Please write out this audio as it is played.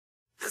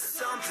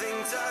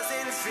Something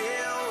doesn't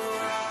feel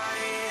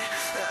right.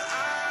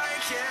 I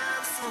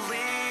can't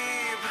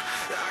sleep.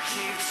 I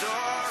keep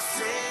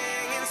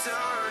tossing and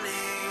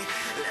turning,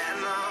 and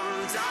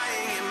I'm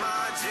dying in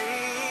my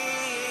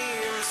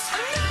dreams. I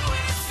know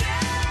it's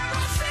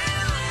terrible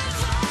feeling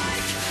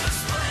like a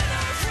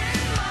splinter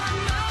in my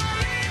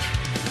mind.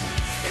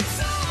 It's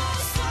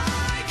almost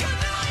like a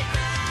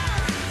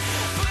nightmare,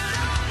 but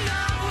I'm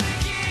not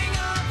waking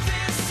up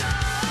this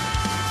time.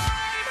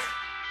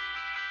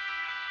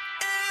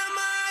 Am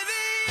I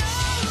the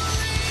only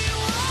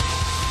one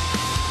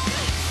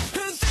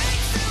who thinks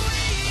that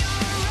we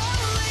are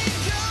only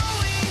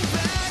going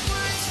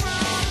backwards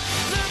from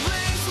the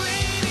place we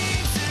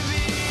need to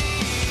be?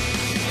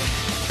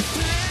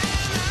 Then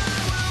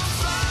I will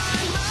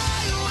find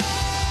my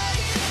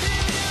way,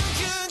 and you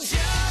could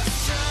just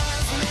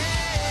trust me.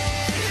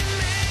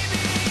 Maybe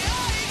I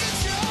could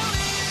show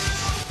you.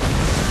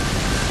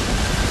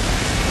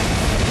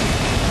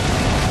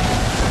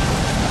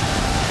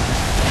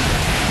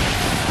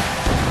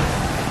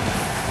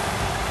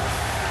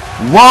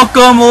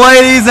 Welcome,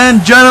 ladies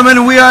and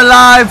gentlemen. We are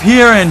live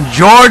here in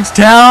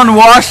Georgetown,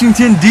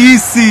 Washington,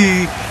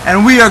 D.C.,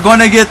 and we are going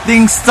to get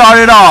things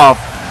started off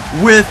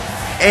with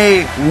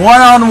a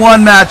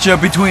one-on-one matchup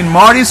between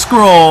Marty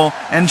Scurll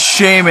and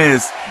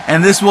Sheamus,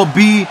 and this will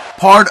be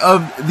part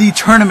of the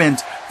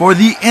tournament for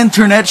the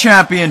Internet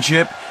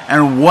Championship.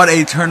 And what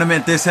a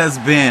tournament this has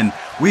been.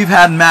 We've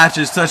had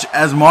matches such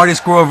as Marty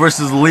Scurll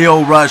versus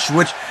Lio Rush,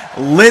 which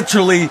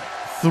literally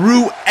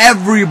threw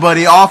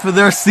everybody off of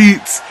their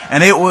seats,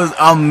 and it was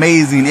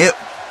amazing.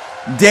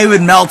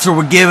 David Meltzer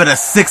would give it a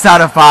 6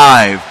 out of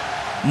 5.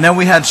 And then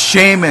we had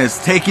Sheamus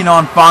taking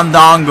on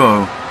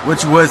Fandango,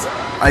 which was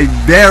a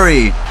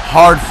very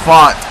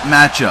hard-fought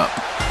matchup.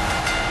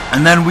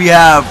 And then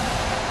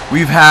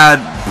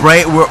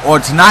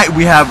tonight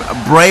we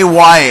have Bray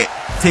Wyatt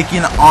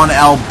taking on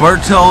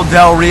Alberto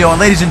Del Rio. And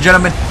ladies and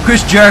gentlemen,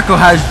 Chris Jericho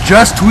has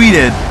just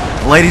tweeted,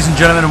 "Ladies and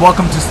gentlemen,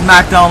 welcome to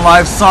SmackDown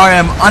Live. Sorry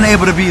I'm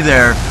unable to be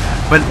there,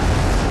 but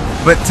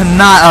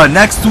tonight,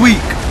 next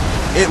week,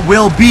 it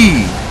will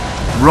be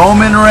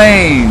Roman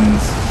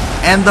Reigns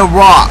and The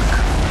Rock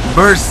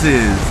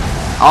versus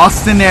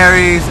Austin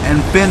Aries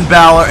and Finn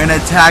Balor in a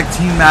tag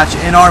team match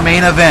in our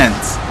main event.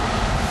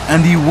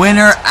 And the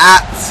winner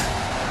at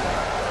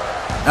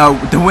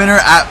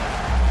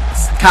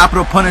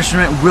Capital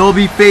Punishment will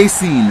be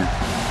facing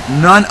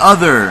none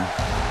other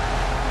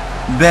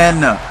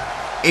than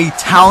a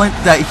talent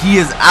that he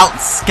is out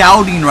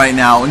scouting right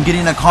now and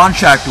getting a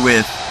contract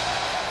with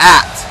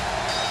at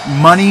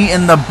Money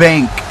in the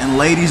Bank." And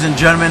ladies and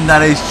gentlemen,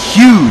 that is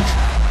huge,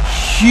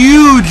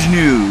 huge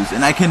news,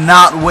 and I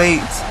cannot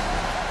wait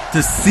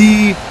to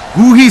see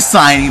who he's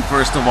signing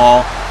first of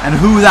all, and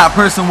who that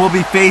person will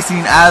be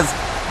facing, as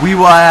we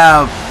will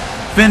have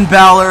Finn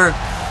Balor,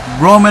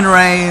 Roman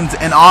Reigns,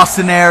 and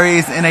Austin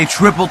Aries in a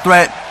triple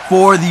threat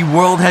for the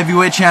World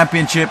Heavyweight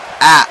Championship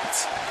at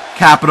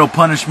Capital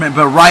Punishment.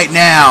 But right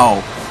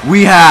now,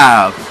 we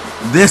have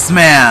this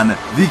man,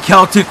 the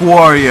Celtic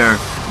Warrior,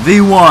 the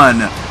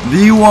one,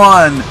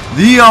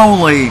 the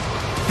only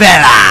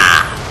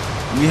fella.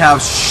 We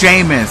have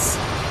Sheamus,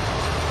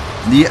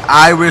 the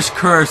Irish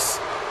Curse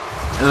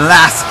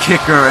last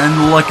kicker,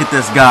 and look at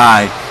this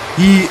guy.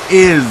 He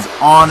is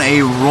on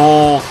a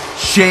roll.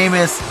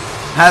 Sheamus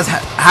has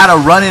had a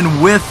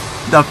run-in with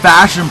the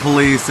Fashion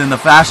Police, and the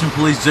Fashion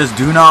Police just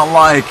do not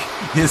like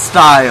his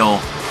style.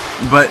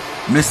 But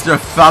Mr.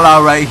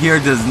 Fella right here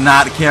does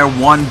not care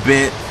one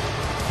bit.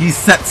 He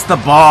sets the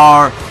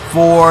bar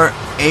for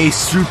a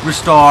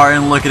superstar,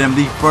 and look at him,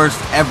 the first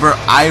ever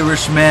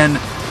Irishman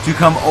to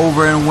come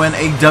over and win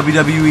a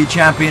WWE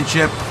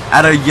Championship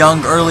at a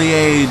young early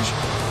age.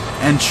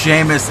 And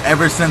Sheamus,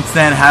 ever since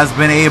then, has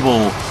been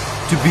able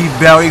to be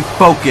very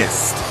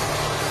focused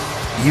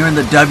here in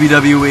the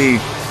WWE.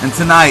 And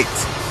tonight,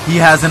 he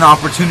has an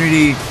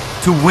opportunity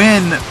to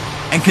win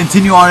and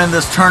continue on in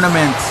this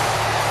tournament.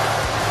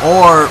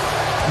 Or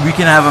we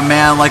can have a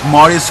man like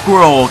Marty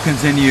Scurll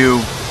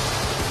continue.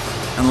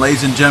 And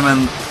ladies and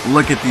gentlemen,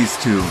 look at these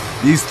two.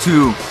 These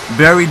two,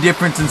 very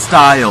different in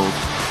style.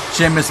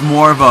 Sheamus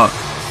more of a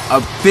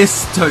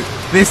fist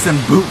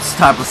and boots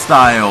type of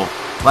style.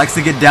 Likes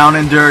to get down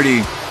and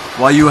dirty.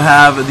 While you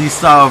have the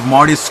style of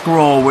Marty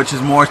Scurll, which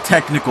is more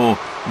technical,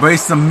 very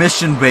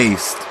submission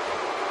based.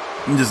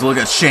 And just look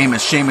at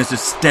Sheamus. Sheamus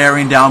just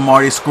staring down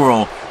Marty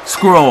Scurll.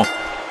 Scurll,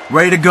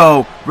 ready to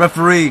go.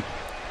 Referee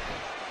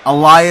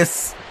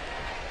Elias.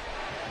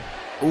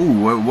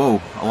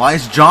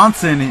 Elias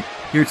Johnson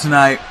here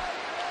tonight.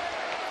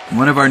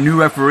 One of our new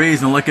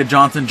referees. And look at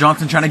Johnson.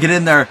 Johnson trying to get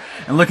in there.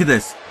 And look at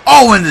this.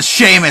 Oh, and the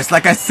Sheamus.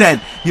 Like I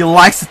said, he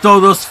likes to throw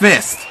those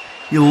fists.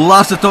 He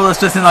loves to throw those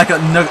fists in like a...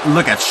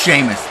 Look at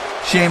Sheamus.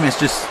 Sheamus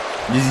just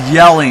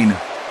yelling.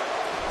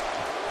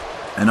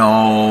 And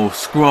oh,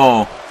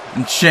 Scurll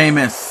and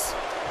Sheamus.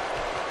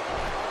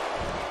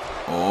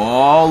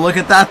 Oh, look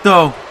at that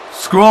though.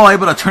 Scurll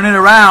able to turn it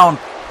around.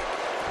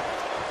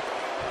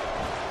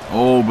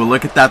 Oh, but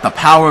look at that. The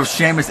power of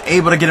Sheamus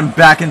able to get him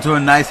back into a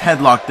nice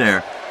headlock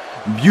there.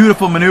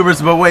 Beautiful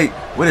maneuvers, but wait.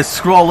 What is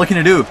Scroll looking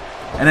to do?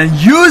 And then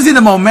using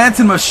the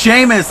momentum of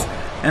Sheamus.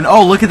 And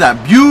oh, look at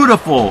that.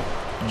 Beautiful.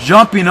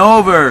 Jumping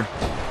over.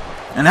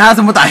 And has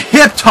him with a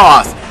hip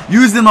toss.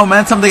 Using the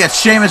momentum to get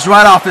Sheamus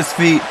right off his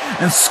feet.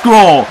 And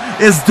Scroll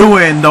is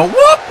doing the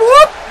whoop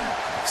whoop.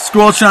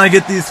 Scroll trying to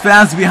get these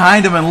fans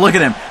behind him. And look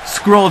at him.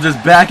 Scroll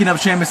just backing up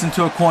Sheamus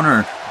into a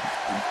corner.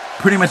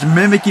 Pretty much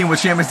mimicking what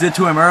Sheamus did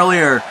to him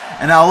earlier.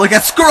 And now look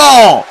at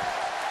Scroll.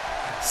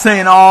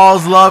 Saying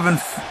all's love and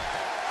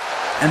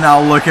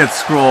now look at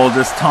Scroll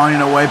just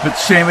taunting away. But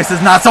Sheamus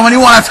is not someone you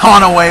want to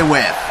taunt away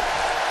with.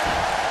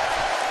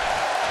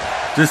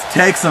 Just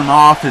takes him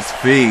off his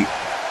feet.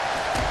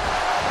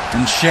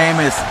 And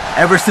Sheamus,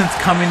 ever since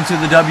coming to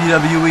the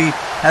WWE,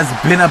 has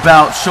been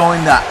about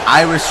showing that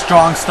Irish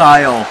strong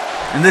style.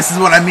 And this is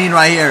what I mean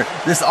right here.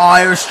 This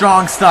Irish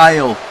strong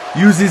style.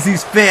 Uses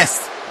these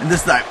fists. And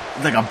this like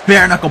a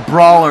bare knuckle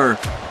brawler.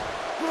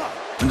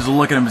 And just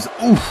look at him, just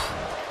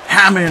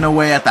hammering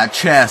away at that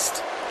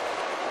chest.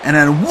 And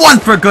then one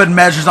for good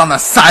measures on the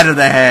side of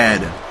the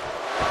head.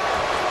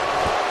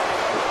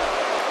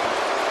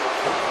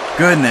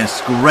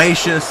 Goodness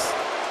gracious.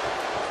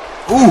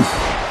 Oof.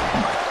 Oh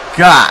my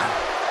God.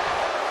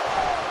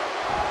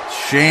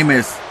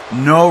 Sheamus,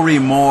 no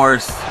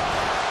remorse.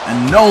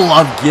 And no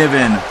love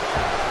given.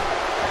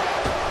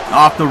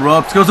 Off the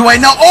ropes, goes away.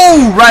 No,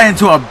 oh, right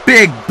into a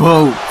big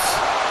boot.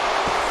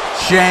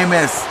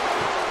 Sheamus,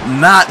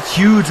 not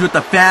huge with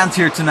the fans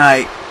here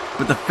tonight.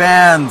 But the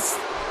fans,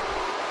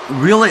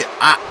 really,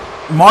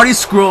 Marty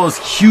Scurll is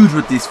huge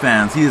with these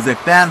fans. He is a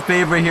fan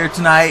favorite here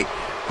tonight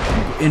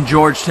in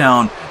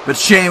Georgetown. But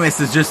Sheamus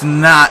is just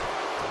not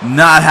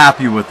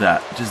happy with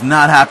that. Just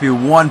not happy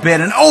one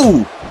bit. And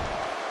oh!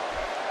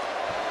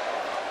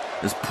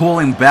 Just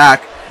pulling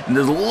back. And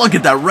just look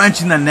at that,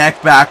 wrenching the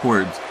neck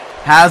backwards.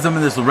 Has him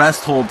in this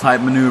rest hold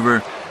type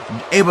maneuver.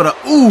 Able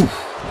to,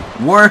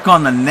 work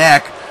on the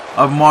neck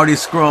of Marty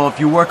Scurll. If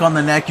you work on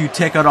the neck, you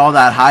take out all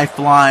that high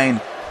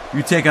flying.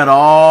 You take out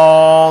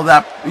all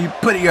that.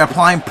 You're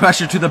applying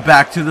pressure to the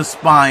back, to the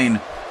spine.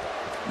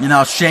 You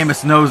know,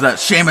 Sheamus knows that.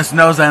 Sheamus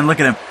knows that. And look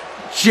at him.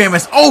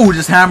 Sheamus,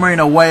 just hammering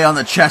away on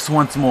the chest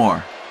once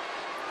more.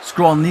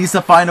 Scurll needs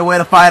to find a way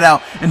to fight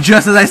out. And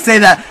just as I say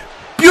that,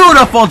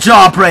 beautiful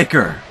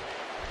jawbreaker.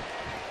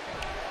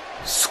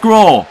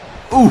 Scurll,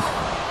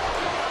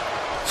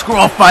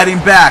 Scurll fighting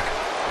back.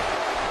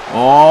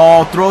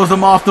 Oh, throws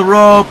him off the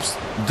ropes.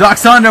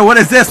 Ducks under. What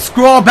is this?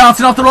 Scurll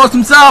bouncing off the ropes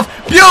himself.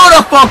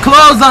 Beautiful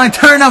clothesline.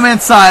 Turn him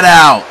inside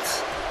out.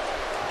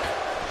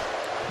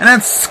 And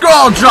then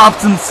Scurll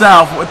drops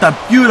himself with a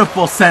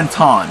beautiful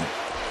senton.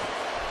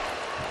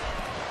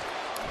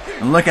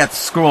 And look at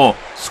Scurll.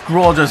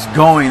 Scurll just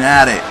going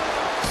at it.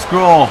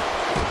 Scurll.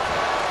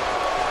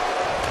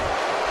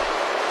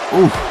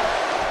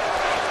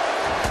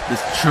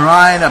 Just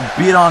trying to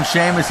beat on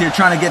Sheamus here.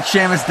 Trying to get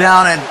Sheamus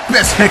down. And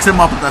just picks him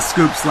up with a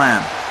scoop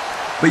slam.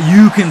 But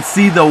you can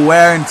see the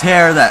wear and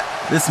tear that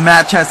this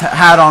match has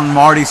had on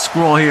Marty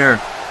Scurll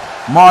here.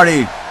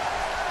 Marty,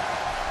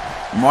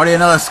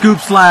 another scoop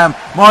slam.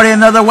 Marty,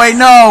 another, wait,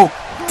 no.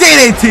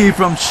 DDT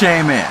from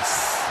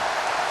Sheamus.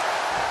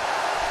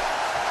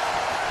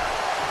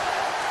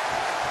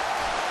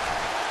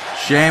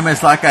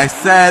 Sheamus, like I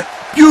said,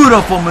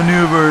 beautiful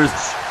maneuvers.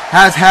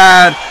 Has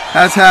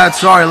had,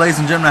 sorry ladies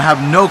and gentlemen, I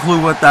have no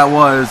clue what that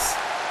was.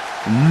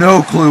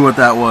 No clue what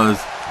that was.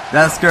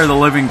 That scared the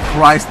living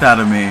Christ out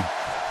of me.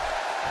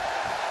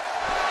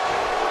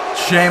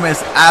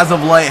 Sheamus, as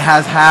of late,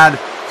 has had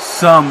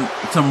some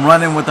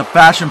run-in with the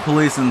Fashion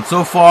Police, and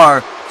so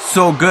far,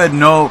 so good.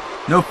 No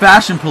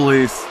Fashion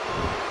Police.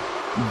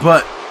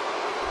 But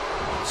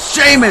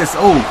Sheamus,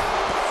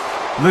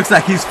 looks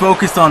like he's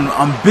focused on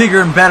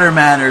bigger and better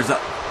matters,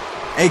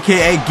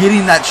 aka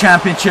getting that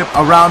championship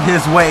around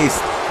his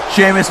waist.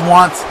 Sheamus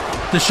wants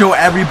to show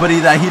everybody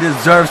that he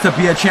deserves to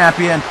be a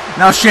champion.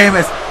 Now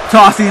Sheamus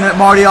tossing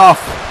Marty off.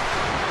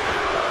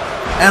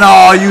 And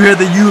you hear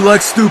the "you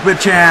look stupid"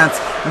 chants.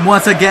 And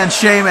once again,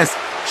 Sheamus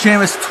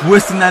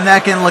twisting the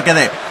neck, and look at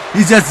it.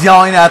 He's just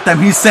yelling at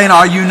them. He's saying,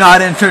 "Are you not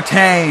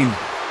entertained?"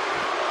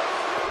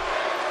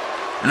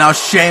 And now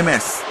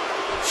Sheamus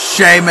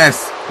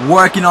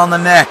working on the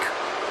neck.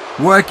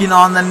 Working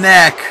on the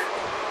neck.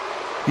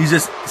 He's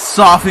just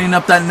softening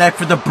up that neck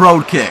for the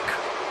broad kick.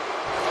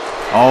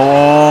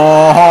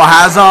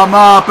 Has him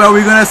up. Are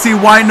we going to see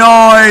white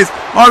noise?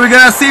 Are we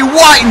going to see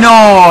white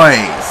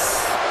noise?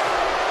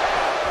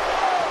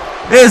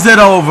 Is it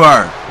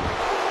over?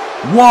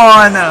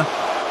 1,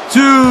 2,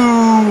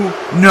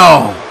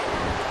 no.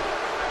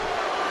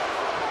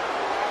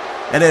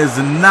 It is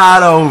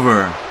not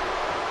over.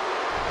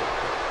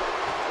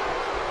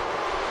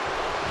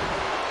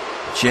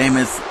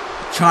 Sheamus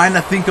trying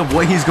to think of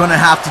what he's going to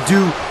have to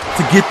do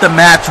to get the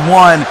match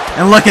won.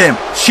 And look at him.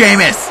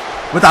 Sheamus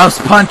with those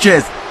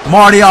punches.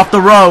 Marty off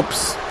the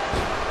ropes.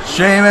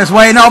 Sheamus,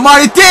 wait, no,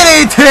 Marty,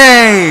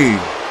 DDT!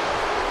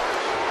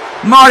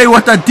 Marty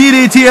with the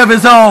DDT of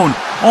his own.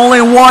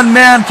 Only one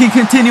man can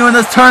continue in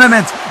this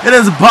tournament. It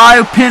is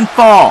by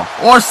pinfall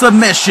or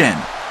submission.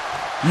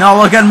 Now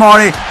look at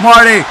Marty.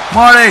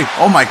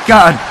 Oh my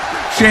God.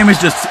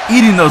 Sheamus just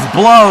eating those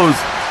blows.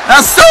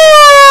 A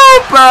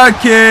super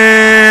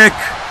kick.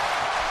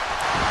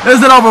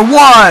 Is it over? 1.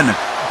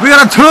 We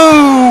got a 2.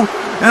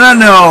 And a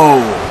no.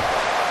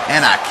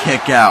 And a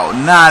kick out.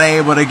 Not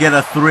able to get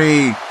a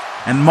 3.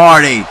 And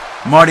Marty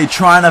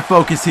trying to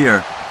focus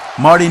here.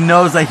 Marty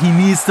knows that he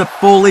needs to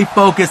fully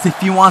focus if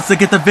he wants to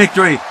get the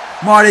victory.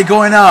 Marty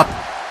going up.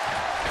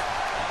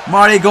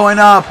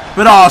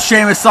 But oh,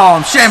 Sheamus saw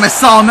him,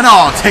 and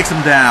oh, takes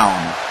him down.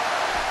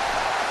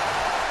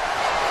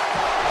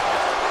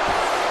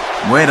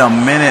 Wait a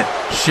minute.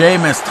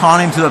 Sheamus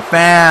taunting to the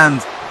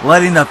fans,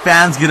 letting the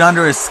fans get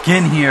under his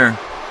skin here.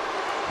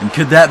 And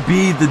could that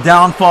be the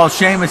downfall of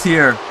Sheamus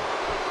here?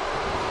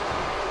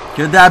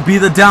 Could that be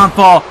the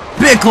downfall?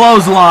 Big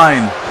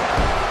clothesline.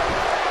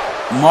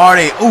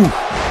 Marty, ooh,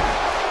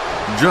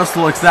 just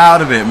looks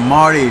out of it.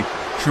 Marty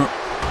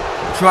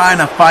trying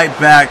to fight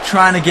back,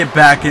 trying to get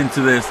back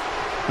into this,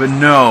 but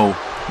no,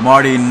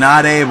 Marty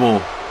not able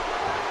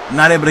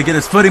to get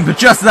his footing. But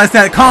just as I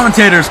said,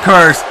 commentator's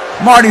curse.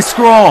 Marty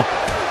scroll.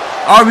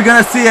 Are we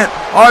gonna see it?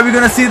 Are we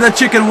gonna see the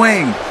chicken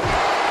wing?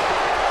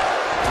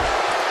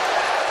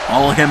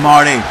 Oh, look at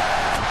Marty.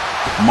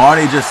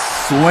 Marty just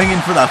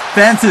swinging for the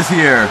fences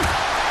here.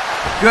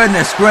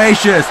 Goodness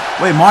gracious.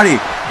 Wait, Marty,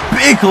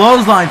 big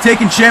clothesline,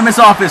 taking Sheamus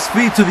off his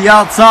feet to the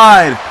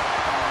outside.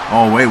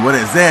 Oh, wait, what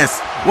is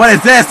this? What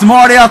is this?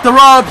 Marty off the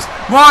ropes.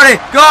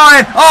 Marty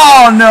going.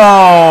 Oh,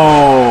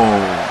 no.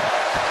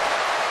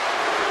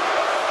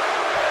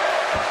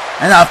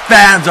 And the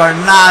fans are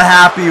not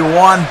happy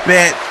one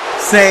bit,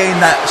 saying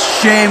that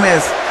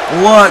Sheamus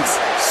looks...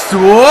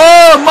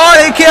 Whoa,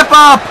 Marty kip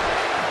up.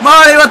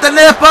 Marty with the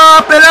nip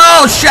up. And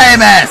oh,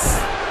 Sheamus.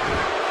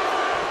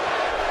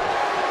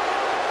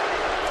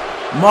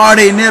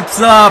 Marty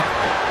nips up.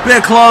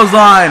 Big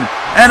clothesline.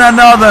 And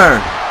another.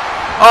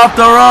 Off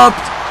the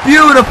ropes.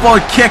 Beautiful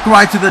kick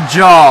right to the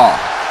jaw.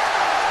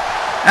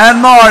 And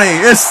Marty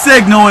is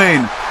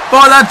signaling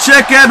for the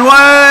chicken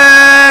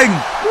wing.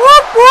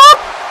 Whoop, whoop.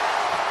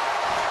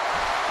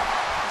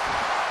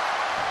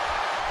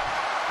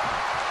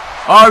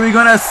 Are we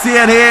going to see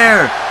it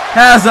here?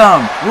 Has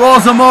him.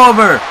 Rolls him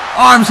over.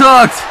 Arms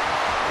hooked.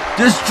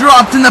 Just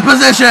dropped in the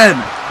position.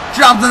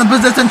 Dropped in the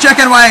position.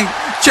 Chicken wing.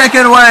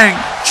 Chicken wing.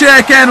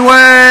 Chicken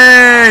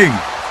wing.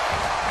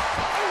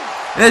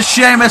 Is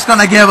Sheamus going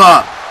to give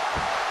up?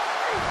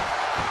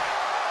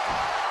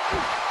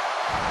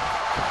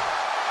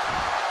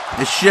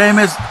 Is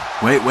Sheamus...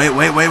 Wait.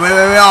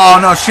 Oh,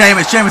 no,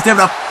 Sheamus able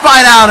to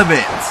fight out of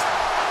it.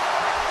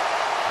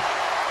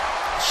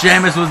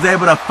 Sheamus was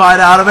able to fight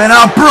out of it. And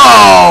a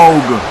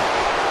brogue.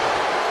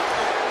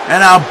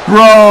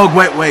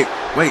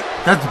 Wait.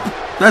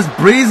 That's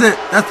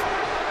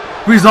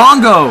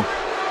Breezango.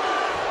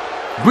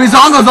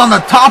 Breezango's on the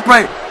top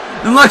right.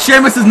 And look,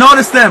 Sheamus has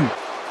noticed him.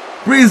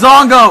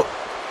 Breezango.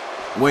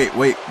 Wait.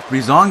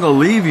 Breezango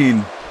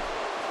leaving.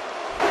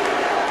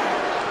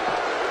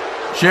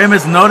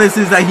 Sheamus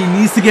notices that he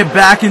needs to get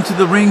back into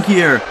the ring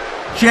here.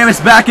 Sheamus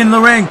back in the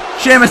ring.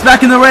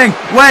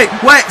 Wait.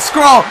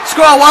 Scroll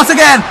once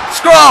again.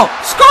 Scroll.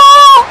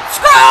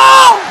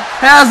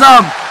 Has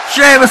him.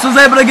 Sheamus was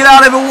able to get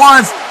out of it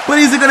once, but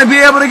is he going to be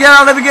able to get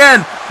out of it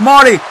again?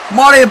 Marty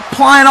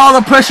applying all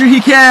the pressure he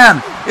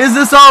can. Is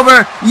this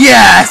over?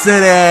 Yes,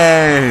 it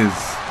is.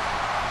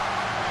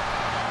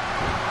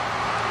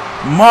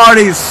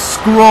 Marty's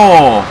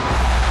scroll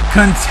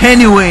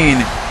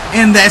continuing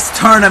in this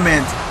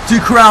tournament to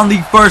crown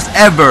the first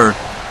ever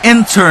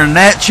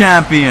internet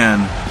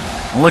champion.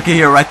 Look at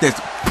here, right there.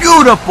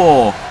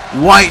 Beautiful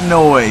white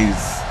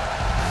noise.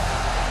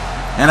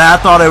 And I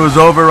thought it was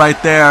over right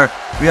there.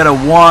 We had a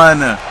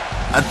 1, a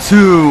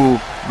 2,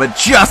 but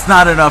just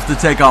not enough to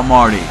take out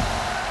Marty.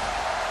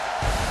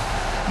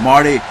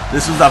 Marty,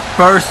 this was the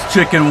first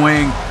chicken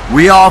wing.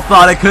 We all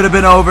thought it could have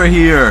been over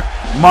here.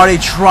 Marty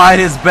tried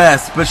his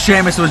best, but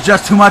Sheamus was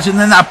just too much. And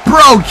then that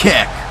broad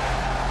kick.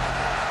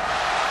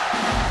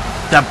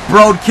 That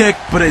broad kick,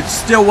 but it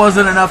still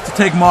wasn't enough to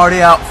take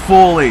Marty out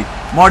fully.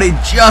 Marty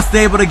just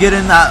able to get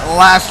in that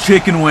last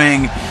chicken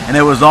wing, and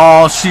it was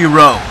all she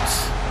wrote.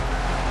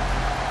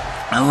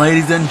 And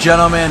ladies and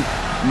gentlemen,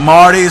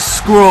 Marty's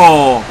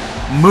scroll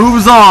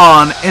moves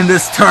on in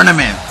this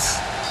tournament.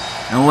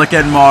 And look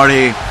at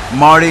Marty.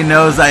 Marty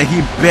knows that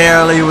he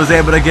barely was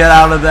able to get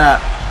out of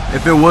that.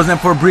 If it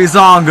wasn't for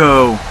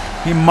Breezango,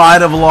 he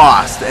might have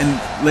lost. And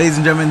ladies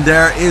and gentlemen,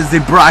 there is the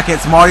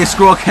brackets. Marty's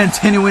scroll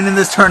continuing in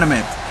this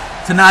tournament.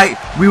 Tonight,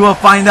 we will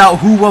find out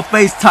who will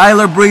face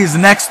Tyler Breeze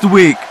next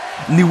week.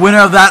 And the winner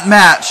of that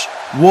match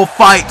will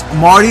fight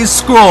Marty's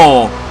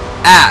Scroll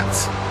at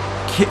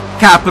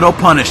Capital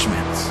Punishment.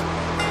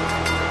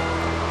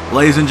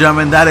 Ladies and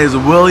gentlemen, that is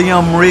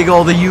William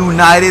Regal, the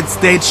United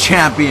States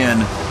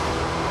Champion.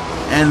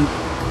 And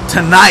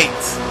tonight,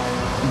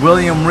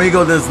 William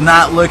Regal does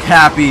not look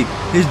happy.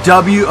 His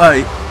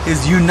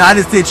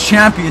United States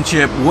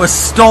Championship was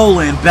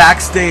stolen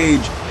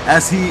backstage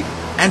as he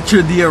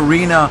entered the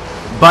arena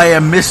by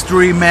a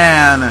mystery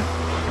man.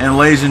 And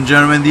ladies and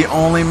gentlemen, the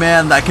only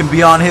man that can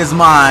be on his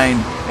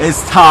mind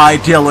is Ty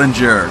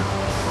Dillinger.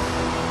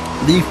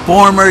 the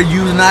former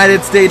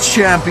United States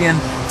champion,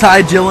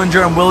 Ty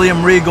Dillinger and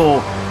William Regal,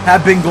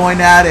 have been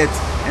going at it.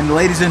 And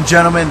ladies and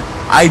gentlemen,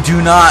 I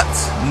do not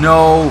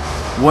know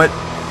what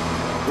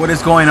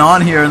is going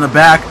on here in the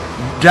back.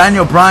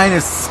 Daniel Bryan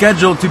is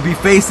scheduled to be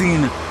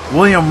facing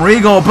William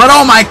Regal, but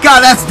oh my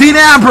god, that's Dean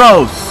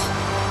Ambrose!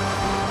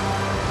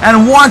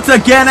 And once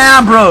again,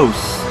 Ambrose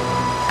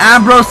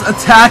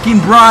attacking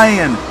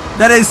Bryan.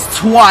 That is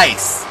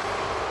twice.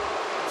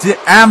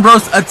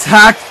 Ambrose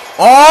attacked.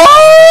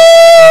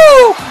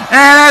 Oh!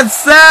 And it's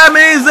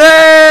Sami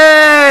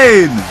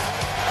Zayn!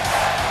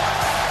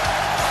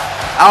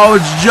 I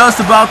was just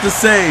about to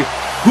say,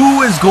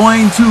 who is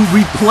going to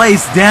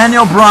replace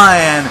Daniel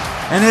Bryan?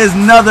 And it is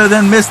none other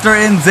than Mr.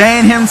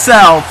 Insane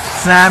himself,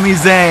 Sami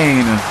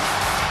Zayn.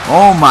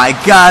 Oh my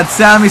god,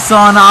 Sami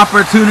saw an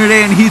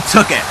opportunity and he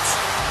took it.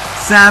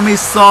 Sami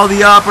saw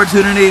the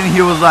opportunity and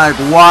he was like,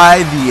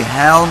 why the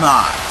hell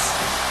not?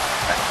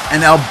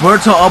 And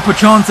Alberto El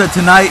Patron said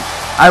tonight,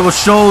 I will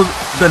show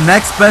the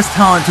next best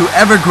talent to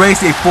ever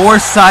grace a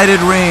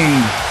four-sided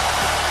ring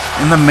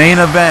in the main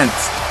event.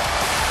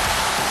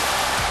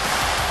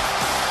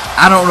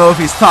 I don't know if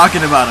he's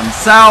talking about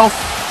himself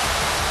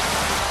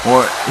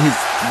or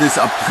this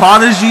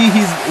prodigy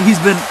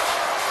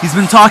he's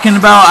been talking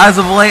about as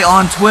of late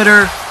on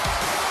Twitter.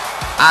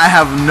 I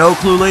have no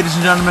clue, ladies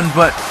and gentlemen,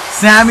 but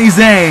Sami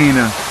Zayn,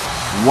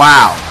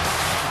 wow.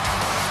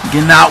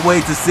 Cannot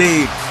wait to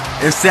see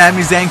if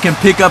Sami Zayn can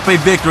pick up a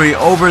victory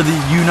over the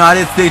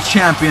United States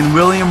champion,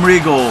 William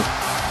Regal.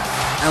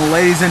 And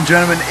ladies and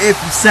gentlemen, if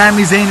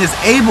Sami Zayn is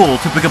able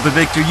to pick up a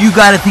victory, you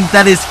gotta think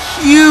that is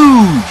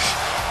huge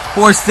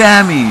for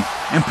Sami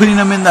and putting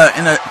him in the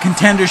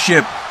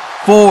contendership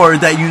for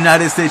that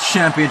United States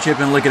Championship.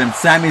 And look at him,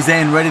 Sami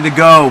Zayn ready to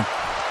go.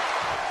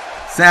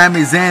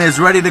 Sami Zayn is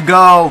ready to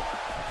go.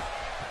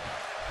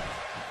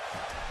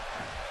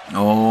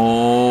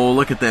 Oh,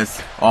 look at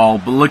this. Oh,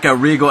 but look at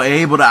Regal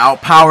able to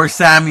outpower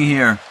Sami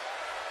here.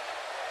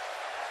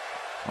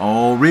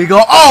 Oh,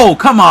 Regal. Oh,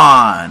 come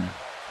on.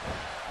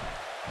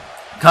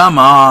 Come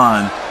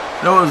on.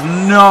 There was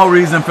no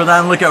reason for that.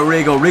 And look at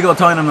Regal. Regal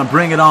telling him to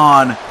bring it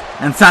on.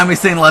 And Sami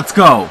saying, let's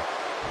go.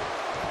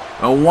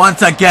 But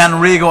once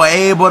again, Regal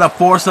able to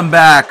force him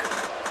back.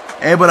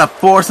 Able to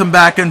force him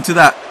back onto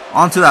that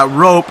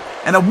rope.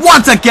 And then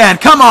once again,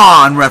 come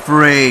on,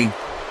 referee.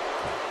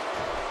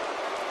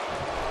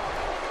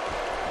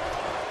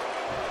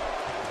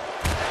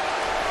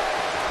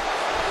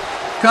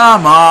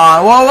 Come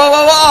on. Whoa, whoa,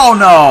 whoa, whoa,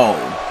 no.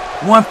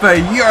 Went for a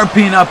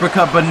European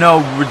uppercut, but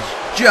no,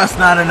 just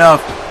not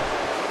enough.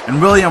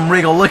 And William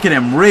Regal, look at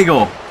him.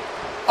 Regal.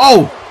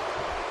 Oh.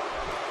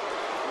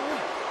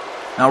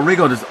 Now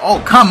Regal just, oh,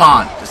 come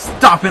on. Just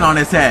stomping on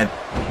his head.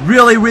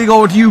 Really,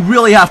 Regal? Do you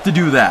really have to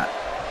do that?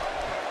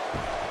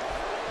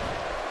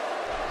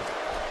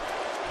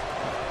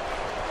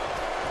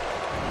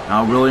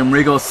 Now William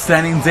Regal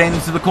sending Zayn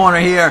into the corner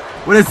here.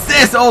 What is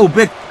this? Oh,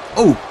 big,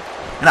 oh.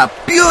 And a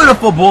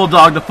beautiful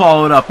bulldog to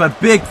follow it up. A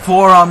big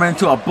forearm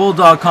into a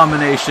bulldog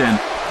combination.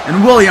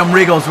 And William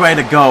Regal's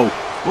ready to go.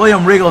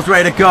 William Regal's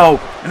ready to go.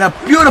 And a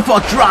beautiful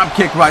drop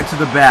kick right to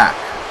the back.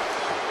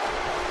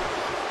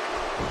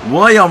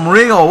 William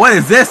Regal, what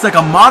is this? Like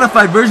a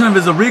modified version of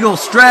his Regal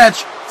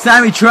stretch.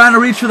 Sami trying to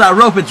reach for that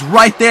rope. It's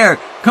right there.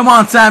 Come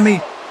on,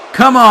 Sami.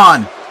 Come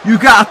on. You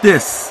got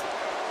this.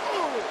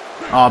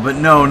 Oh, but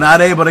no,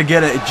 not able to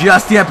get it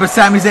just yet. But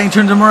Sami Zayn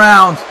turns him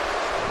around.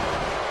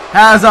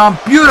 Has a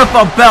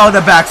beautiful belly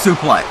to back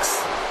suplex.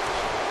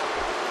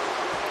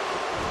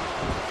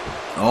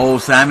 Oh,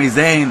 Sami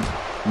Zayn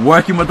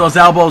working with those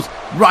elbows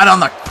right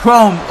on the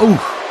chrome. Ooh,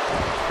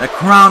 the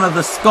crown of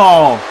the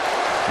skull.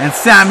 And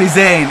Sami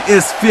Zayn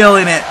is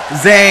feeling it.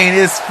 Zayn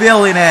is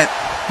feeling it.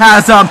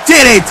 Has a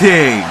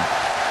DDT.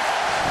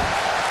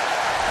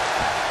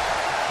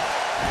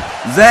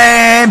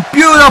 Zayn,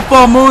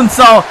 beautiful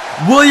moonsault.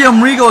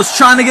 William Regal is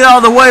trying to get out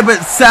of the way,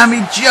 but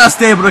Sami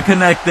just able to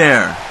connect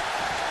there.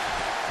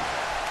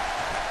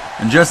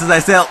 And just as I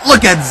said,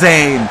 look at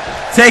Zayn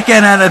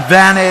taking an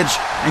advantage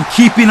and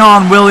keeping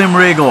on William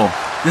Regal.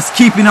 Just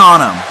keeping on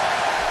him.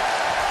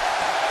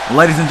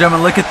 Ladies and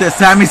gentlemen, look at this.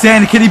 Sami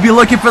Zayn, can he be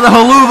looking for the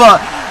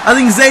haluva? I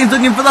think Zayn's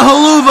looking for the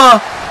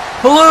haluva.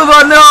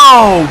 Haluva,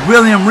 no!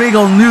 William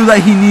Regal knew that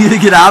he needed to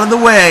get out of the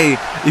way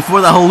before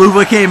the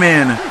haluva came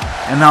in.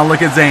 And now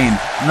look at Zayn.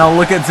 Now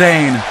look at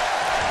Zayn.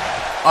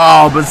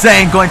 Oh, but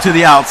Zayn going to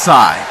the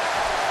outside.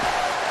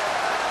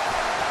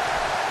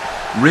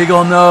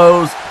 Regal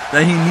knows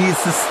that he needs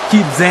to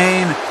keep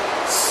Zayn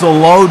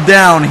slowed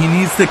down. He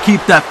needs to keep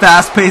that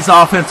fast-paced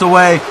offense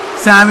away.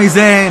 Sami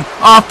Zayn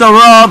off the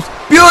ropes.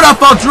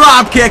 Beautiful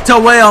drop kick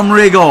to William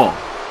Regal.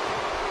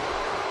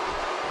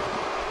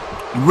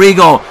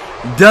 Regal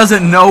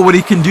doesn't know what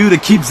he can do to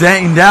keep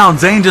Zayn down.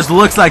 Zayn just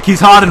looks like he's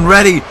hot and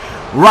ready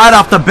right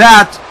off the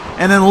bat.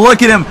 And then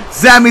look at him.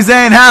 Sami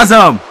Zayn has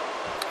him.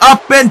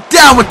 Up and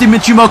down with the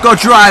Michimoku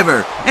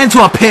driver.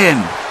 Into a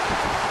pin.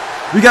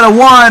 We got a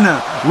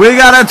 1, we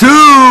got a 2,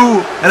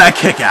 and a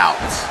kick out.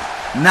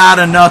 Not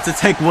enough to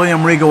take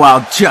William Regal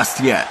out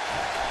just yet.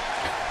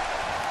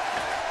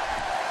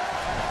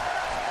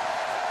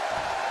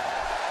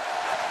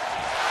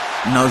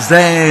 No,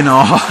 Zayn.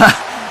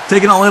 Oh,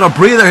 taking a little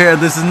breather here.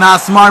 This is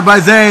not smart by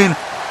Zayn.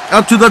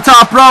 Up to the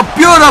top rope.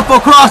 Beautiful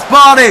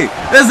crossbody.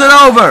 Is it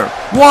over?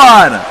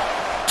 1,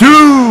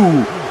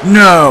 2.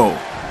 No.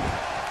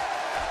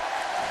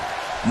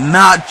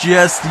 Not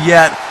just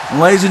yet.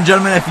 Ladies and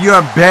gentlemen, if you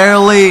are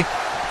barely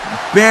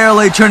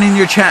turning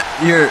your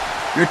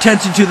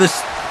attention to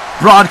this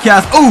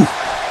broadcast. Ooh!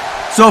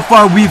 So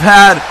far we've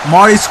had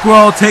Marty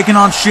Scurll taking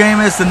on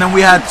Sheamus, and then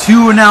we had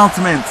 2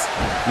 announcements.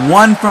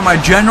 One from our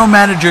general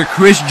manager,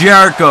 Chris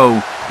Jericho,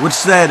 which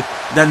said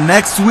that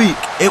next week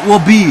it will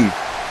be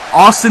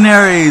Austin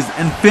Aries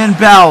and Finn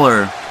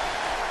Balor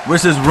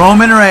versus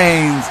Roman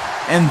Reigns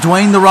and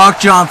Dwayne "The Rock"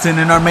 Johnson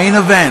in our main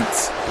event.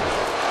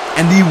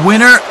 And the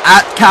winner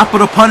at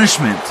Capital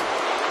Punishment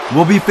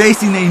will be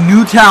facing a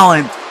new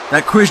talent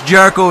that Chris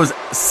Jericho is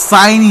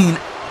signing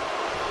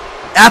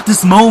at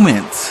this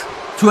moment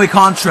to a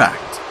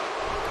contract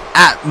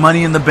at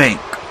Money in the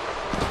Bank.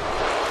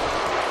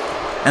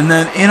 And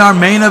then in our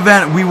main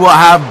event, we will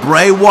have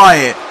Bray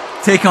Wyatt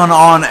take on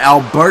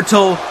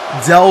Alberto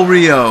Del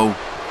Rio.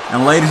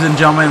 And ladies and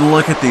gentlemen,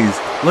 look at these.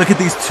 Look at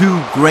these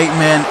 2 great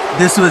men.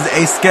 This was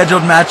a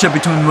scheduled matchup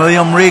between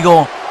William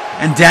Regal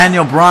and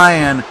Daniel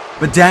Bryan.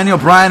 But Daniel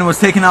Bryan was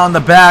taken out in the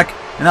back.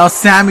 And now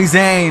Sami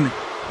Zayn.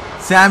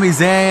 Sami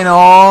Zayn.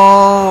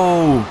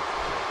 Oh.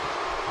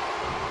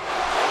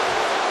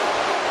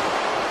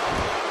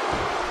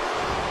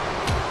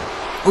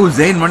 Ooh,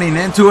 Zayn running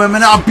into him.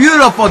 And a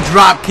beautiful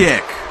drop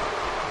kick.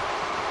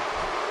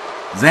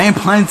 Zayn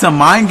playing some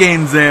mind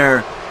games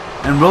there.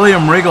 And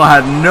William Regal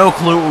had no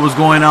clue what was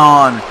going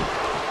on.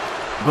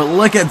 But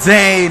look at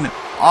Zayn.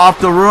 Off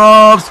the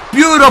ropes.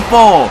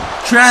 Beautiful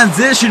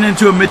transition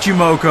into a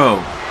Michimoku.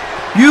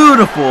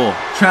 Beautiful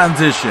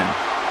transition.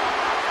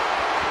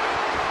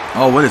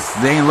 Oh, what is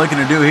Zayn looking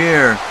to do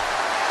here?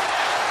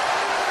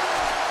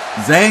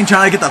 Zayn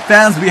trying to get the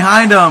fans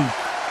behind him.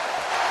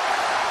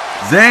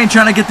 Zayn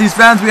trying to get these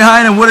fans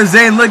behind him. What is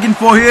Zayn looking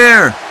for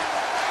here?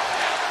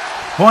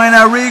 Pointing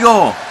at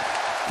Regal.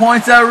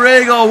 Points at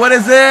Regal. What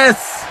is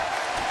this?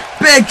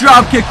 Big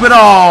drop kick, but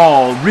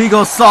oh,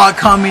 Regal saw it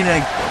coming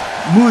and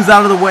moves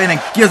out of the way and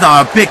gives him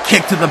a big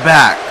kick to the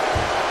back.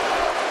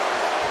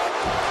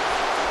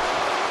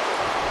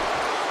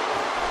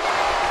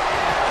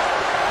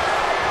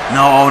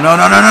 No.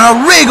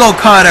 Regal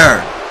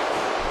cutter.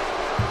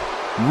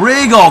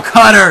 Regal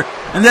cutter.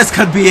 And this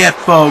could be it,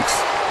 folks.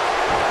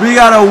 We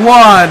got a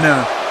 1,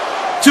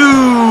 2,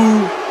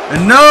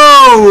 and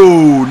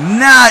no,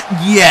 not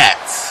yet.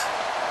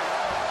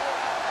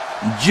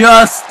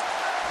 Just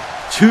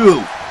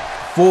 2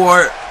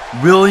 for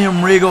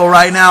William Regal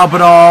right now.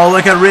 But oh,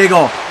 look at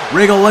Regal.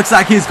 Regal looks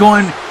like he's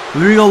going.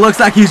 Regal looks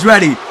like he's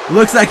ready.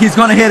 Looks like he's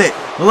going to hit it.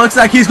 Looks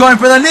like he's going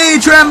for the knee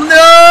trim.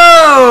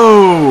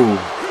 No!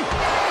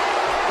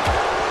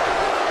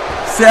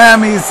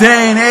 Sami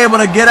Zayn able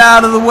to get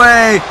out of the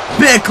way.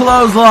 Big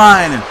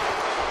clothesline.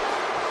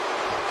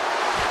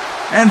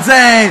 And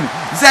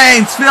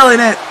Zayn's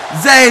feeling it.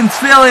 Zayn's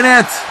feeling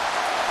it.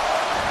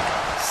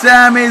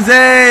 Sami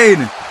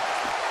Zayn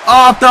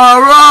off the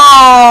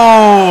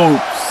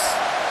ropes.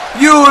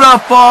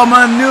 Beautiful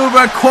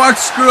maneuver,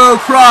 corkscrew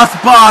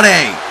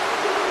crossbody.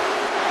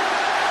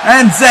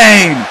 And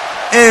Zayn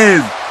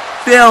is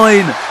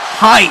feeling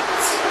hyped.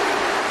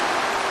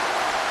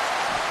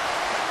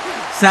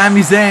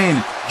 Sami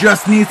Zayn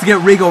just needs to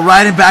get Regal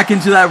riding back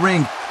into that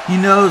ring. He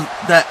knows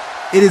that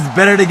it is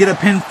better to get a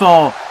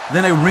pinfall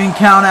than a ring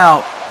count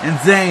out. And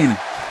Zayn,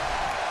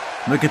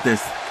 look at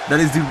this. That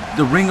is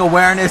the ring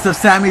awareness of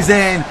Sami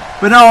Zayn.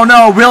 But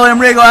no, William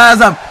Regal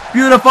has a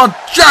beautiful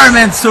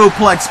German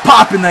suplex,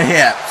 popping the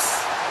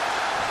hips.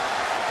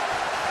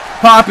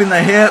 Popping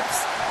the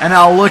hips. And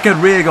now look at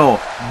Regal,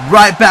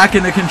 right back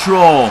into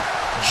control.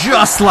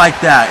 Just like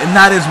that. And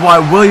that is why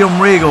William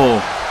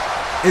Regal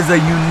is a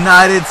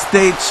United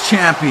States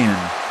champion.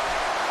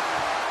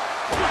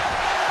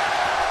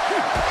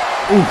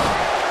 Ooh.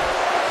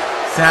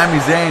 Sami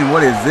Zayn,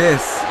 what is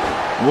this?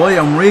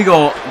 William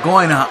Regal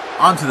going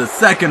onto the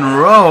second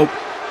rope.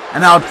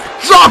 And now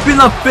dropping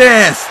the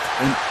fist.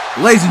 And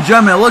ladies and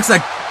gentlemen, it looks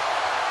like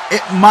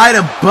it might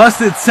have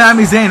busted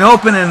Sami Zayn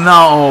open. And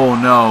oh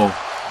no.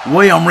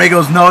 William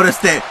Regal's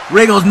noticed it.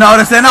 Regal's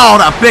noticing. Oh,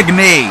 the big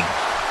knee.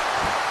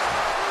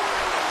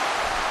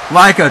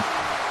 Like a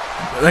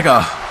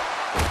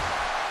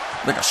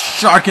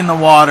shark in the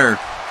water.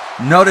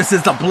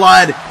 Notices the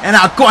blood and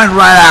now going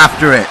right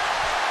after it.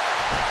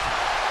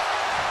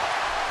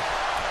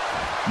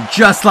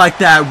 Just like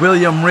that,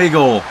 William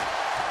Regal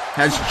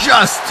has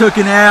just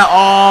taken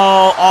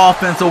all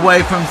offense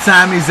away from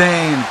Sami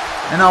Zayn.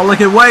 And now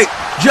look at, wait,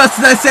 just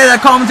as I say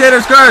that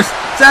commentator's curse,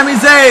 Sami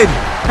Zayn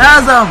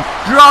has him,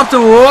 dropped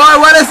him.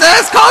 What is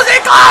this? Cozy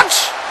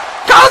clutch!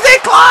 Cozy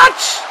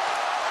clutch!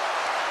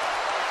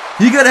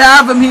 He could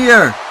have him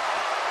here.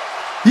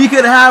 He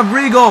could have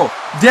Regal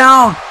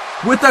down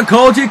with the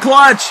Koji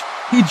clutch.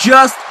 He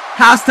just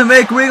has to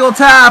make Regal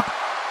tap.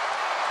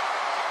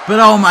 But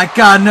oh my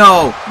god,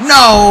 no.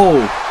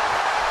 No!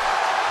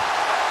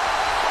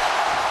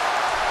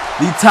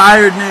 The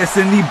tiredness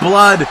and the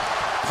blood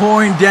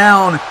pouring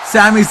down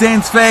Sami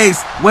Zayn's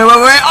face. Wait.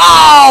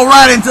 Oh,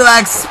 right into the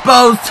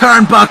exposed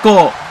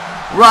turnbuckle.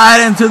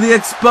 Right into the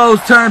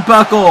exposed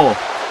turnbuckle.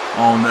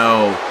 Oh,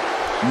 no.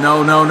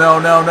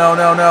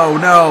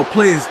 No.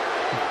 Please.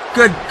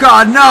 Good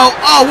God, no.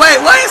 Oh,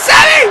 wait.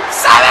 Sami.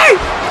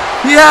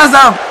 He has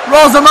him.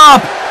 Rolls him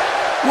up.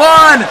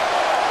 1,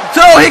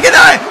 2. He can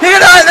do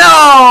it.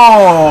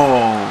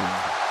 No.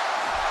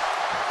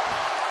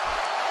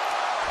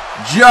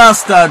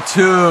 Just a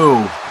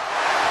 2.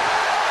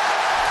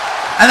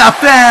 And the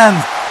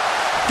fans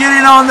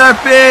getting on their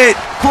feet.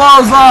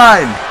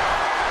 Clothesline.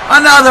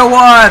 Another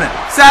one.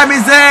 Sami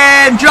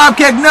Zayn.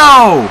 Dropkick.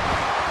 No.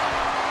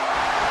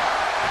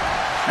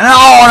 And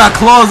a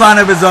clothesline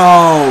of his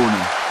own.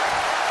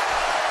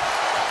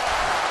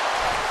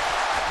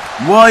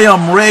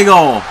 William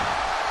Regal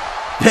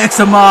picks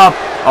him up.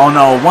 Oh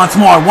no. Once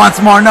more.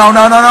 No.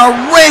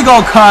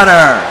 Regal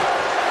cutter.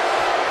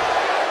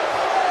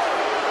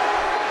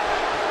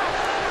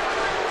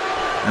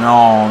 And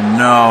oh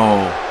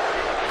no.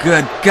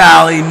 Good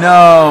golly,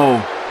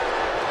 no.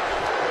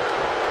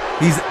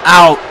 He's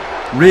out.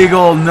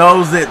 Regal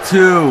knows it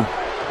too.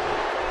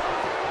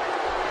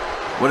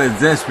 What is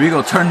this?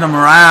 Regal turned him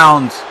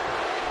around.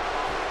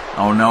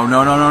 Oh no.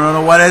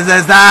 What is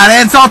this? That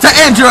insult to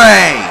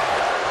injury.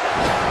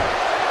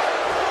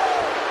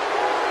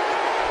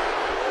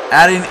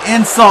 Adding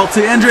insult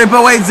to injury.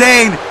 But wait,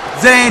 Zayn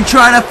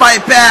trying to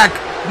fight back.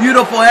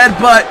 Beautiful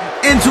headbutt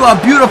into a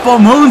beautiful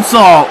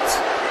moonsault.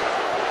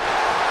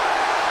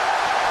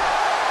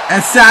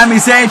 And Sami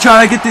Zayn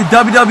trying to get the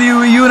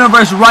WWE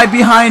Universe right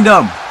behind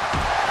him.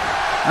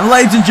 And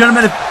ladies and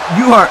gentlemen,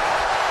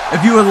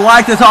 if you would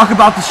like to talk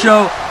about the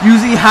show,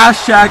 use the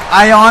hashtag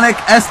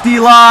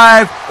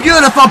IonicSDLive.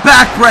 Beautiful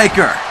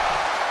backbreaker.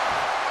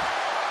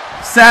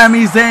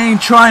 Sami Zayn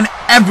trying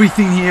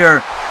everything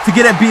here to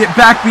get it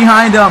back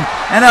behind him.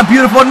 And a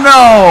beautiful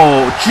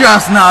no.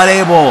 Just not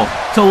able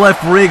to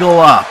lift Regal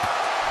up.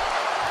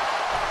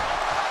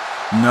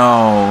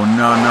 No.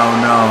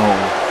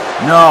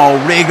 No,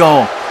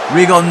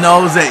 Regal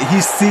knows it.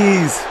 He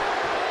sees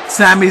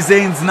Sami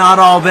Zayn's not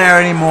all there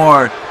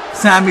anymore.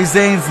 Sami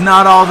Zayn's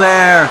not all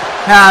there.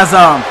 Has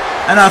him.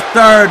 And a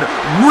third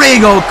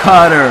Regal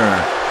cutter.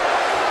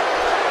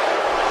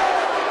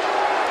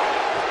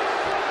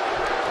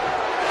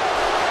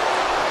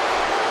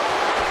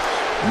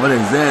 What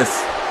is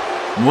this?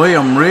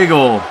 William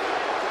Regal.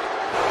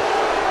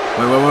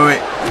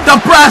 Wait. The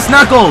brass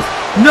knuckles.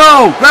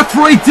 No,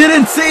 referee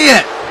didn't see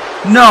it.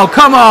 No,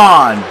 come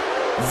on.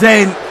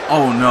 Zayn.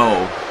 Oh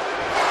no.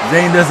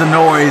 Zayn doesn't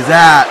know where he's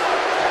at.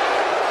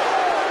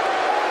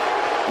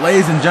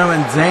 Ladies and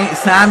gentlemen,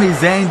 Sami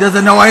Zayn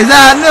doesn't know where he's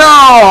at.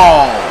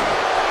 No!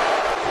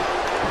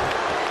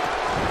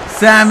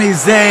 Sami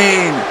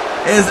Zayn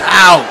is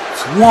out.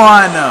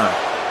 1,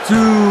 2,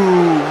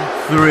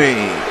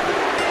 3.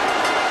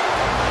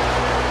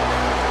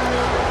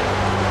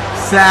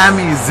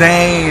 Sami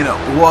Zayn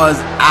was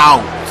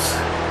out.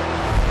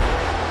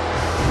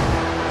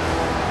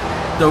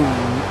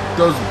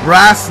 Those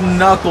brass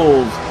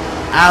knuckles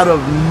out of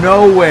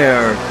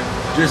nowhere,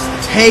 just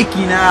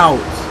taking out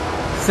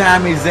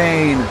Sami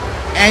Zayn.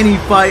 Any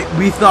fight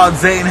we thought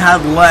Zayn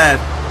had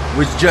left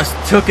was just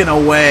taken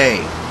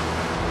away.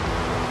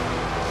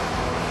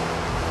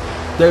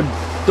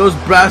 Those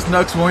brass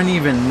knucks weren't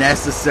even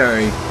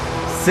necessary.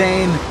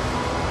 Zayn,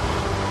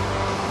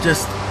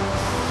 just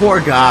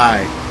poor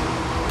guy,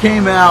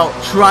 came out,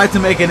 tried to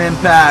make an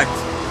impact,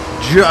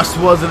 just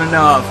wasn't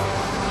enough.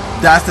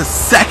 That's the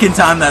second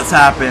time that's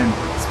happened.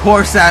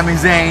 Poor Sami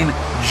Zayn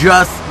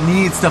just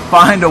needs to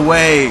find a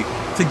way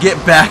to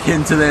get back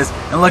into this.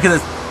 And look at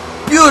this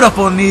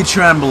beautiful knee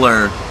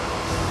trembler.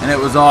 And it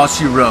was all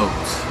she wrote.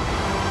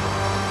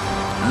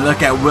 And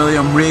look at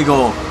William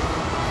Regal.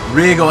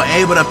 Regal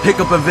able to pick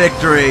up a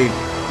victory.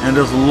 And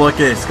just look at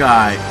this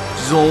guy.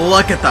 Just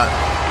look at the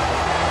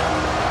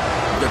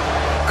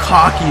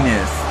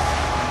cockiness.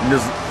 And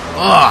just,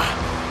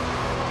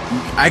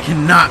 I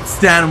cannot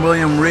stand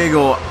William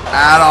Regal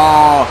at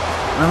all.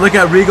 And look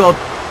at Regal.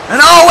 And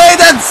oh wait,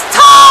 that's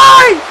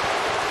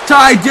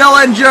Ty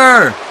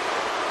Dillinger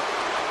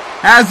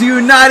has the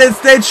United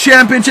States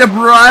Championship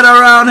right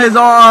around his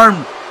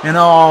arm. And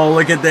oh,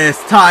 look at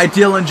this, Ty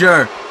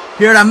Dillinger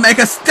here to make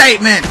a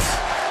statement.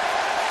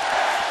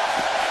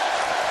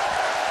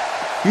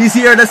 He's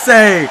here to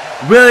say,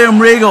 William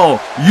Regal,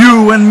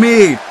 you and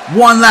me,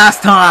 one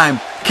last time,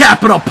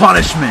 capital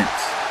punishment.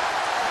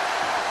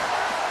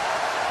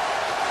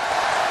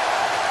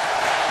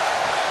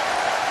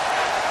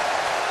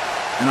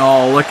 And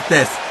oh, look at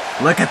this.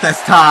 Look at this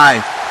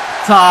Ty.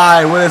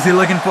 Ty, what is he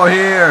looking for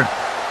here?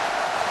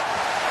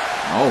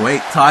 Oh,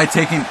 wait. Ty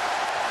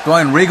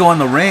throwing Regal in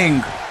the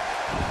ring.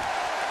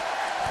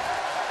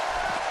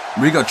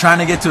 Regal trying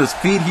to get to his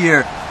feet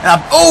here.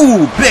 And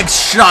oh, big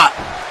shot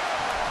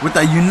with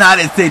the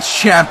United States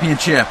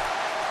Championship.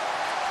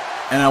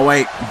 And oh,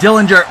 wait.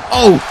 Dillinger.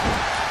 Oh.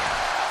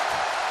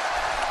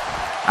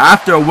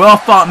 After a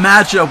well-fought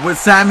matchup with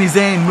Sami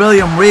Zayn,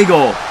 William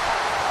Regal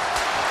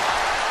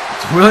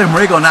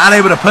not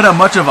able to put up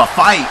much of a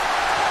fight.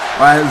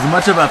 or as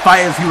much of a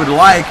fight as he would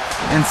like.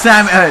 And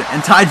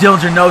Ty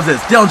Dillinger knows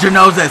this. Dillinger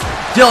knows this.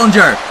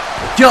 Dillinger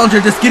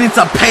just getting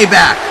some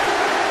payback.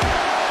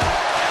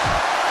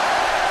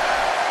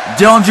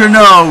 Dillinger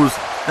knows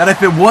that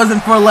if it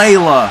wasn't for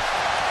Layla,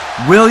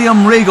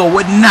 William Regal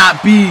would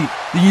not be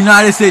the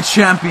United States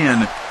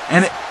champion.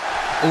 And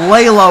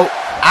Layla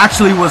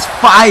actually was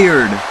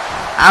fired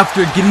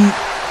after getting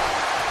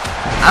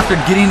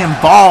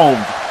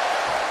involved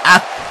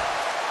at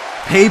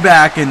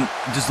Payback. And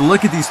just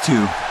look at these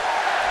two.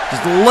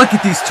 Just look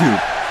at these two.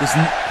 Just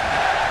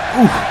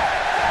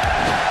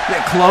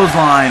big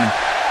clothesline.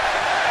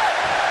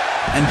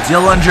 And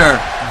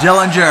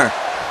Dillinger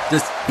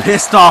just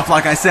pissed off,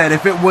 like I said.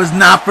 If it was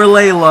not for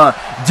Layla,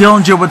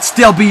 Dillinger would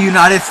still be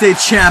United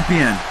States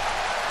champion.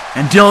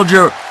 And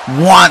Dillinger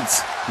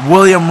wants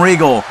William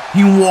Regal.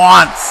 He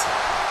wants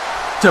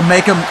to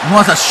make him, he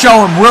wants to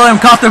show him William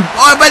Custer.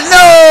 Oh, but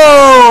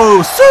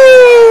no!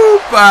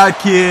 Super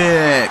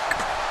kick.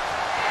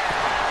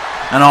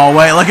 And oh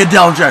wait, look at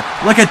Dillinger.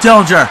 Look at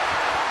Dillinger.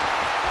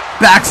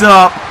 Backs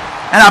up.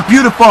 And a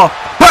beautiful,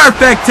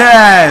 perfect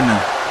 10.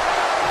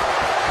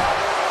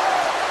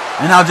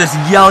 And now just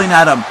yelling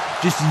at him.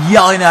 Just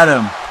yelling at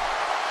him.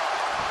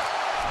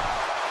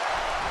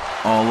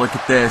 Oh, look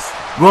at this.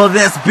 Will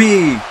this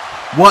be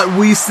what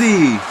we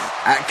see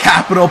at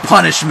Capital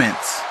Punishment?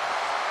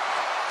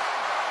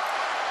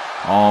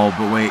 Oh,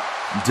 but wait.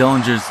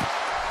 Dillinger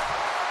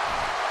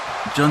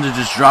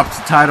just dropped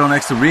the title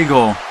next to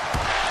Regal.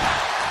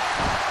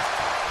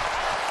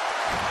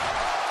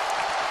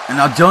 And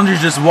now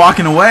Dillinger's just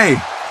walking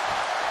away.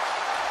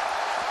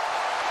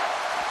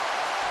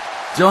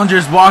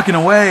 Dillinger's walking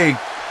away.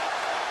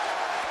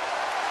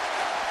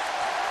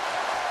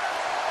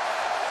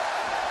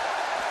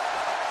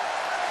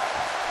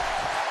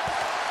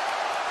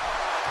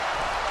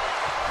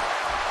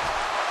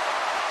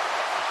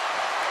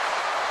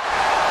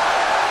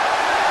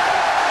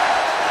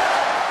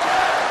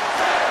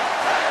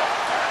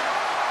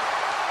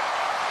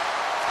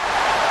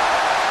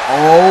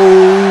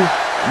 Oh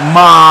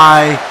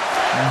my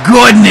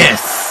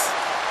goodness!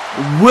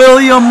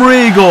 William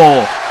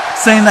Regal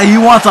saying that he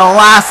wants a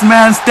last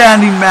man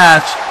standing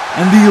match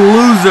and the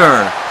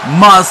loser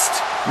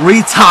must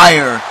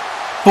retire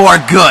for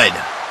good.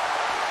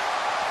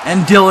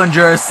 And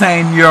Dillinger is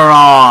saying you're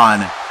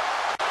on.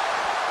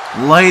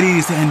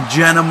 Ladies and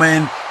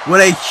gentlemen, what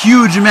a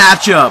huge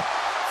matchup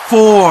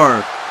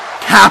for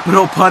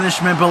Capital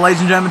Punishment. But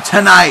ladies and gentlemen,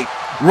 tonight,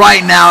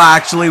 right now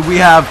actually, we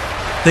have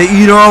the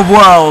Eater of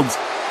Worlds,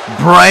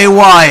 Bray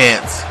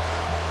Wyatt,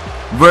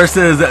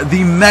 versus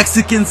the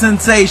Mexican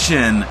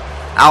sensation,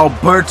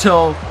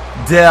 Alberto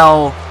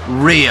Del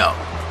Rio.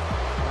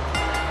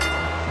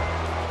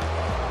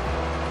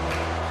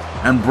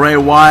 And Bray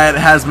Wyatt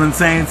has been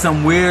saying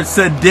some weird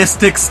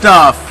sadistic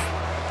stuff.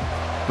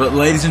 But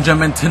ladies and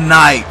gentlemen,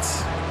 tonight,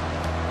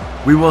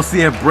 we will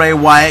see if Bray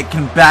Wyatt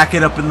can back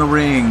it up in the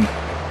ring,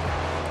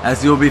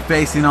 as he will be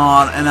facing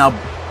on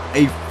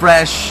a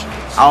fresh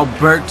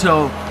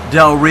Alberto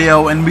Del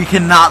Rio. And we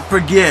cannot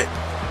forget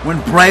when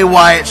Bray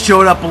Wyatt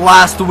showed up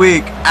last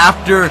week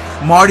after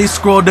Marty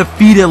Scurll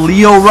defeated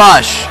Lio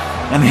Rush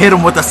and hit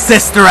him with a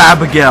Sister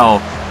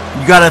Abigail.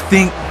 You gotta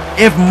think,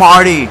 if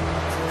Marty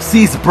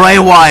sees Bray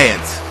Wyatt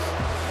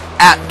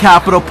at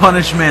Capital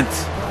Punishment,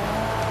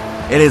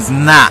 it is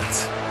not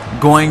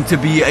going to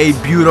be a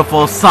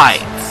beautiful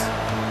sight.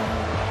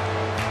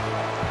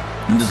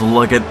 And just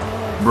look at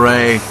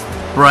Bray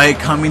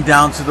coming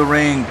down to the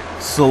ring,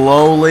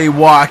 slowly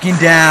walking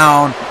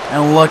down.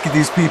 And look at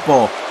these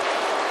people.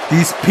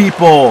 These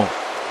people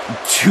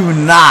do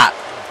not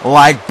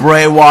like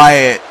Bray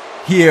Wyatt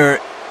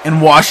here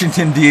in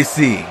Washington,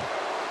 D.C.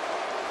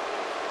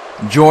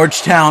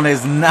 Georgetown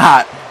is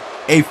not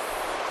a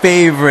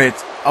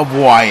favorite of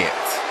Wyatt.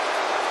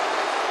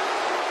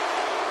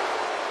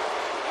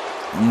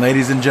 And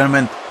ladies and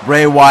gentlemen,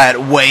 Bray Wyatt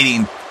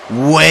waiting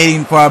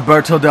for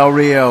Alberto Del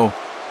Rio.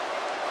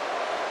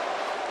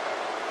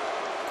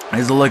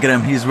 Here's a look at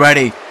him. He's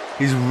ready.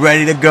 He's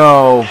ready to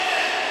go.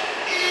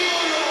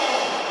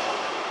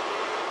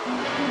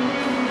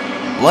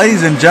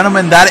 Ladies and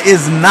gentlemen, that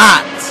is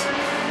not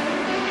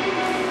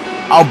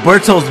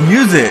Alberto's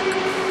music.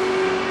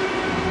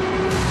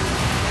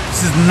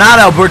 This is not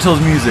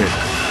Alberto's music.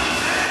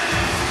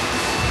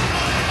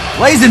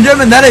 Ladies and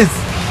gentlemen, that is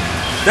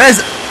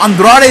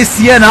Andrade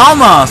Cien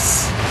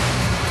Almas.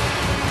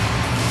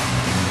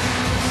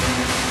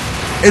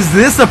 Is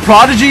this the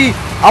prodigy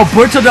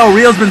Alberto Del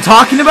Rio's been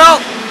talking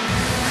about?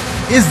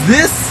 Is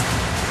this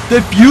the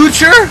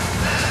future?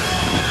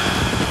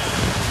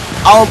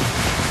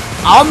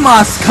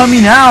 Almas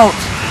coming out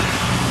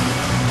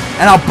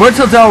and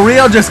Alberto Del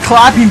Rio just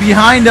clapping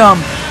behind him.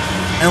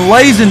 And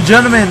ladies and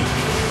gentlemen,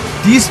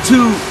 these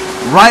two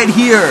right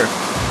here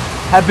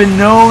have been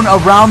known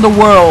around the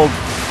world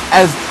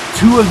as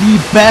two of the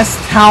best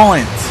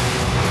talents.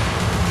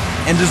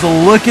 And just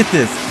look at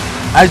this.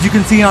 As you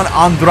can see on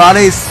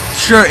Andrade's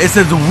shirt, it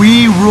says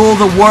 "We rule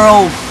the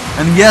world,"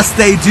 and yes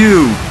they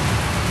do.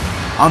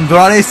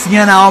 Andrade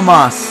Cien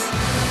Almas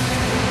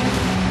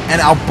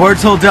and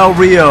Alberto Del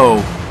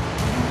Rio.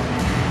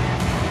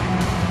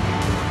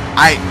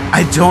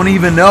 I don't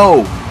even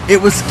know.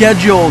 It was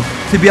scheduled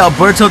to be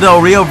Alberto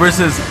Del Rio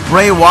versus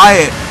Bray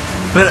Wyatt,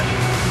 but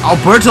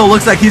Alberto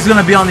looks like he's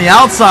going to be on the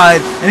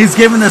outside, and he's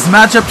giving this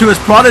matchup to his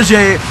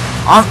protege,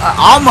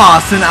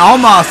 Almas, and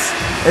Almas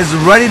is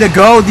ready to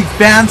go. The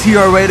fans here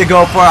are ready to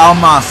go for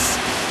Almas.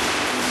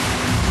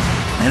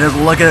 And just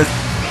look at this.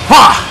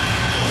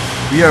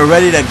 Ha! We are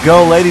ready to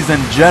go, ladies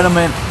and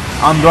gentlemen.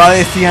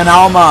 Andrade Cien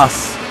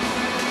Almas.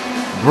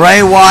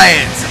 Bray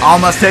Wyatt.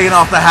 Almas taking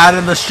off the hat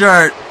and the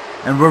shirt.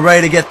 And we're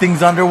ready to get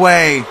things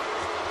underway.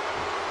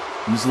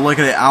 Just look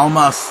at it,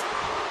 Almas.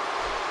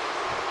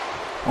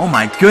 Oh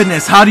my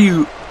goodness, how do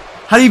you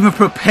even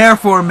prepare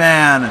for a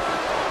man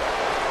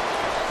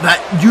that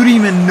you didn't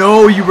even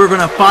know you were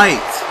gonna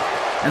fight?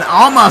 And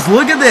Almas,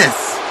 look at this.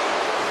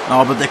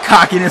 Oh, but the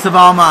cockiness of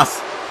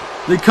Almas.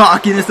 The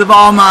cockiness of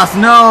Almas,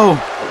 no.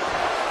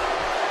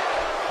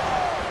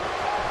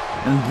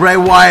 And Bray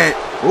Wyatt.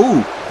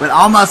 Ooh, but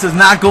Almas is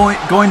not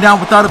going down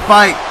without a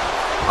fight.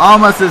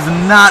 Almas is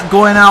not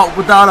going out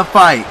without a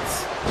fight.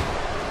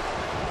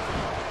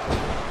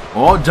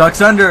 Oh,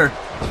 ducks under.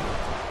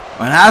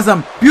 And has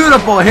a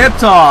beautiful hip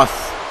toss.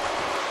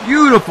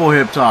 Beautiful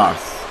hip toss.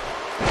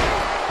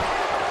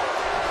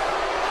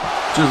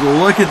 Just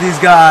look at these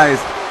guys.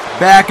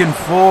 Back and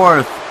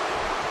forth.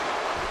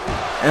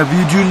 If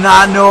you do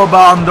not know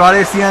about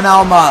Andrade Cien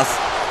Almas,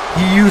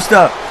 he used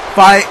to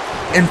fight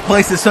in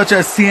places such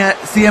as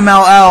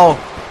CMLL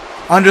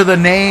under the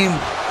name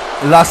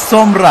La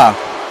Sombra,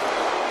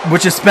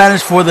 which is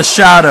Spanish for the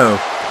shadow.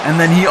 And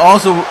then he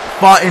also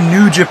fought in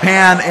New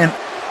Japan and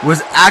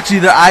was actually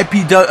the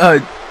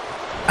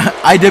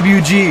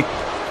IWG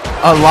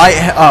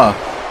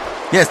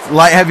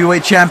light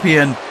heavyweight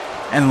champion.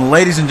 And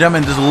ladies and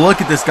gentlemen, just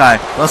look at this guy,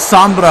 La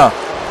Sombra,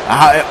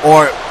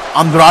 or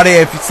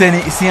Andrade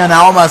Cien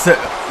Almas,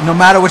 no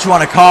matter what you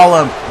want to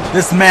call him.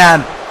 This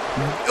man,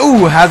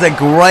 has a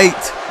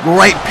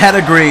great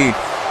pedigree,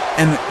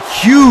 and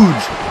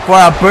huge for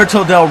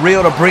Alberto Del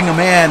Rio to bring him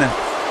in.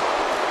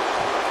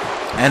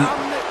 And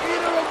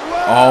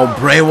oh,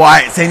 Bray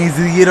Wyatt saying he's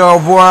the eater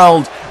of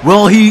world.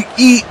 Will he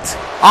eat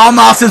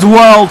Almas's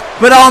world?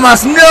 But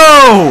Almas,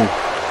 no!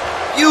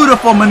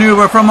 Beautiful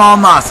maneuver from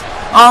Almas.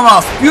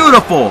 Almas,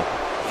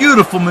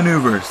 beautiful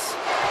maneuvers.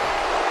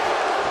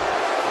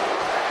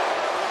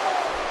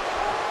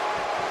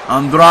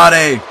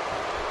 Andrade.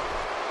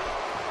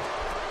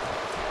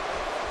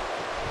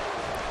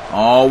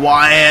 Oh,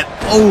 Wyatt.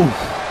 Oh,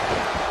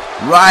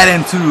 right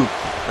into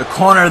the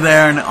corner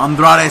there. And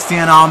Andrade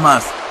Cien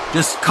Almas,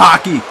 just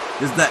cocky.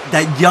 Just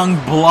that young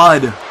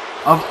blood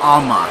of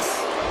Almas.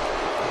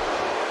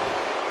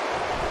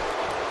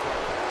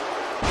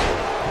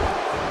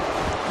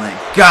 My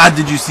God,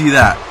 did you see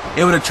that?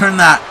 It would have turned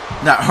that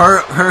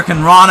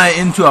Hurricane Rana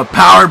into a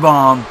power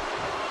bomb.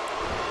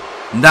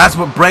 And that's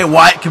what Bray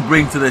Wyatt can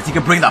bring to this. He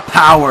can bring the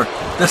power,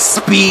 the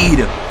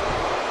speed,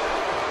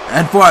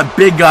 and for a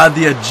big guy,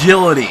 the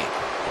agility.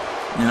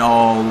 You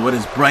know, what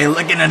is Bray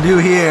looking to do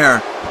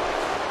here?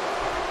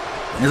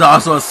 He's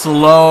also a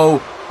slow,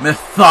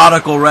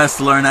 methodical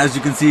wrestler. And as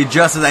you can see,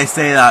 just as I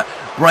say that,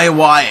 Bray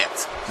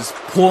Wyatt just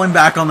pulling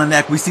back on the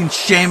neck. We've seen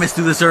Sheamus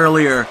do this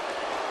earlier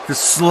to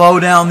slow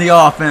down the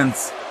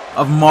offense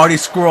of Marty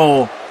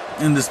Scurll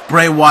and this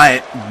Bray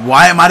Wyatt.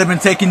 Wyatt might have been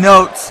taking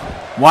notes.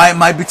 Wyatt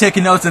might be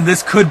taking notes, and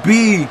this could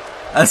be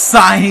a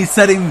sign he's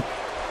sending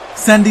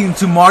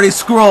to Marty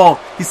Scurll.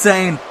 He's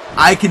saying,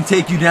 I can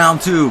take you down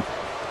too.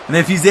 And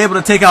if he's able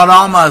to take out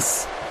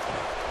Almas,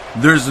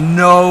 there's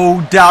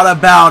no doubt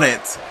about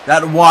it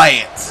that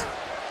Wyatt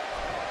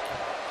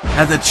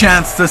has a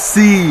chance to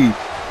see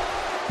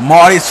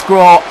Marty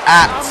Scurll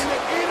at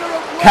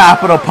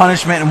Capital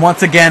Punishment. And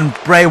once again,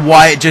 Bray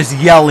Wyatt just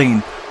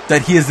yelling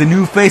that he is the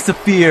new face of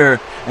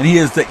fear and he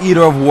is the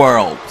eater of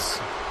worlds.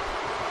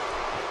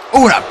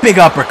 Oh, and a big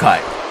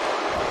uppercut.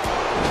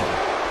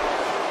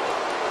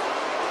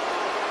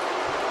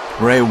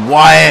 Bray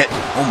Wyatt.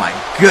 Oh my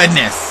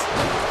goodness.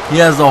 He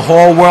has the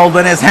whole world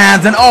in his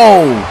hands, and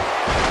oh!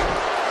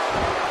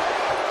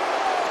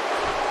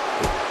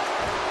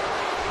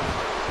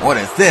 What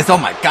is this? Oh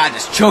my God,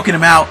 just choking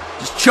him out.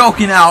 Just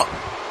choking out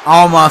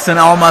Almas, and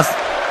Almas.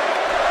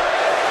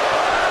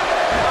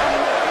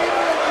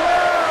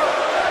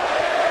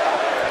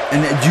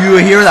 And do you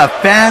hear the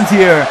fans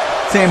here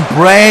saying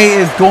Bray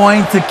is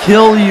going to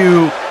kill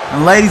you?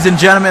 And ladies and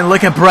gentlemen,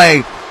 look at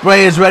Bray.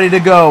 Bray is ready to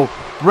go.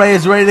 Bray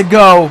is ready to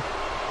go.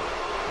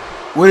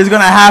 What is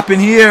going to happen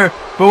here?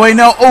 But wait,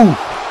 no. Oh!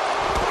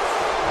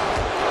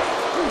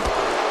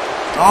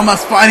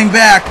 Almas fighting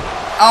back.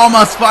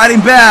 Almas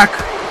fighting back.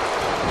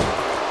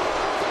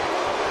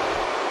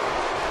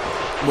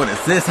 What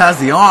is this? Has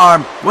the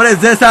arm. What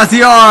is this? Has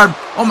the arm.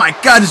 Oh my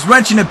God, just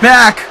wrenching it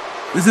back.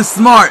 This is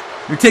smart.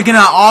 You're taking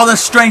out all the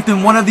strength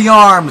in one of the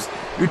arms.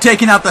 You're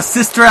taking out the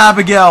Sister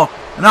Abigail.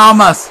 And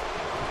Almas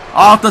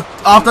off the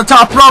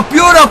top rope.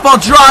 Beautiful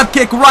drop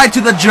kick right to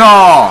the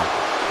jaw.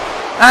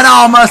 And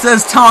Almas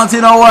is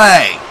taunting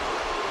away.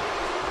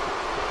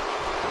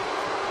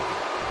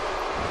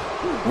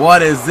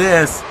 What is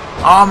this?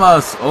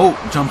 Almost. Oh,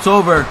 jumps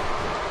over.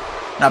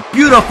 Now,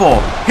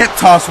 beautiful hip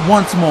toss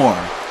once more.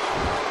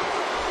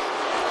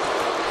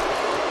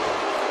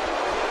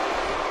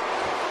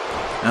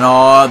 And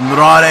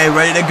Andrade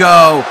ready to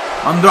go.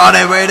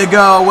 Andrade ready to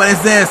go. What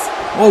is this?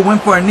 Oh,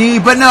 went for a knee,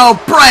 but no.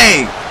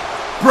 Bray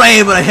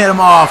able to hit him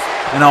off.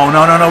 And oh,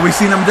 no. We've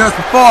seen him do this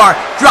before.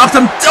 Drops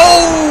him.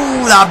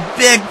 Oh, the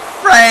big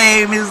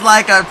frame is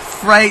like a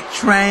freight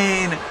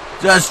train.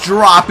 Just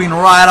dropping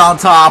right on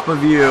top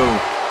of you.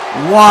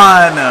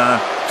 1,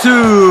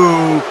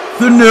 2,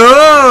 3,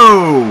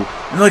 no!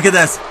 And look at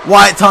this.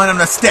 Wyatt telling him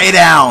to stay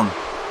down.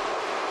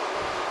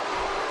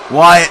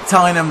 Wyatt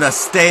telling him to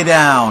stay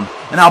down.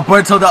 And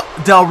Alberto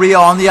Del Rio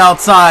on the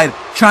outside,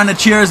 trying to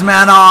cheer his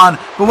man on.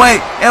 But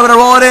wait, able to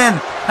roll it in.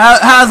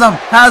 Has him.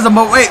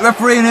 But wait,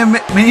 referee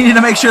needed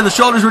to make sure the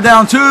shoulders were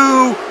down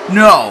too.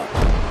 No.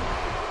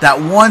 That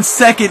 1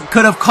 second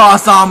could have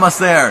cost Almas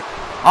there.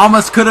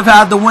 Almas could have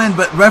had the win,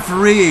 but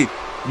referee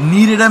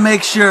needed to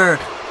make sure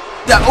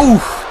that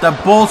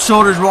both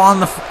shoulders were on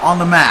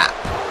the mat.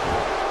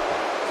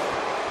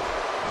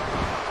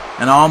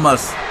 And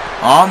Almas,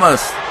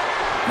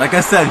 like I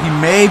said, he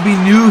may be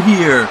new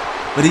here,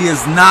 but he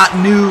is not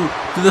new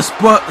to the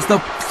sport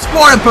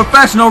of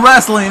professional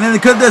wrestling. And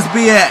could this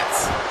be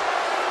it?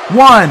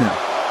 1,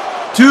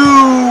 2,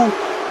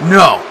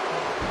 no,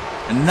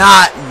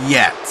 not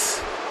yet.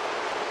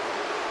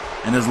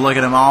 And just look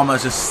at him,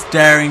 Almas just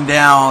staring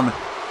down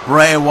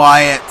Bray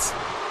Wyatt,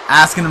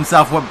 asking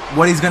himself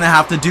what he's going to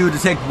have to do to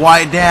take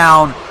Wyatt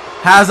down.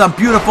 Has a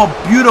beautiful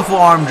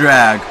arm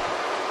drag.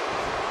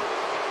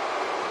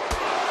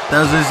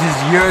 Those are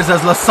his years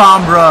as La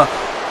Sombra.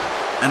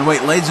 And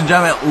wait, ladies and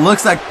gentlemen, it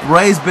looks like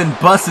Bray's been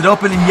busted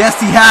open, and yes,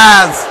 he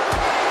has.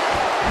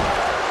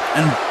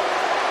 And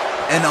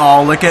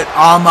oh, look at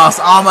Almas.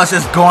 Almas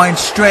just going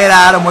straight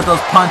at him with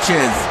those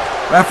punches.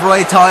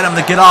 Referee telling him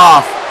to get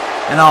off.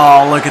 And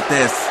oh, look at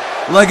this.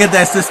 Look at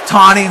this. This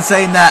taunting,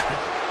 saying that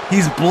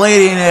he's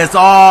bleeding. It's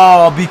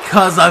all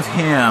because of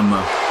him.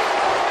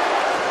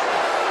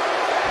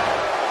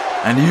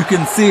 And you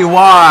can see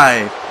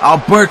why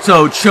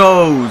Alberto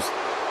chose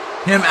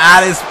him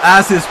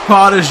as his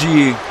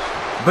protege.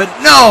 But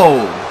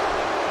no!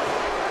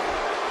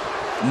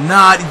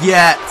 Not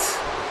yet.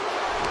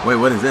 Wait,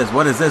 what is this?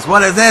 What is this?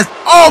 What is this?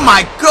 Oh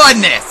my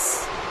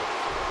goodness!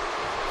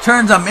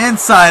 Turns him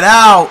inside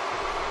out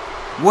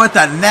with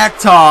a neck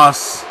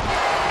toss.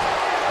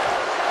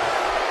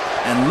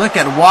 And look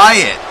at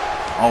Wyatt.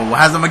 Oh,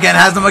 has him again,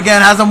 has him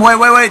again, has him.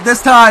 Wait.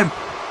 This time,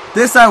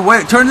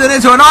 wait. Turns it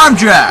into an arm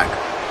drag.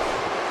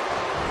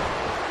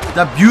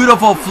 The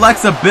beautiful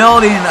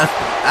flexibility and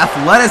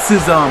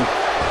athleticism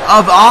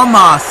of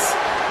Almas.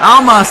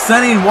 Almas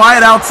sending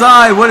Wyatt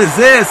outside. What is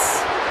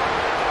this?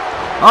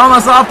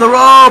 Almas off the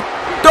rope.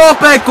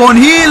 Tope con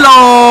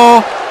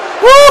hilo.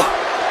 Woo!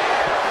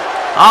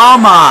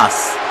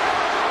 Almas.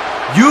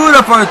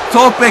 Beautiful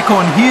tope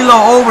con hilo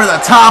over the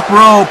top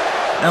rope.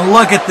 And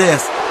look at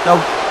this.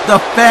 The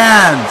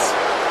fans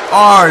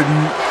are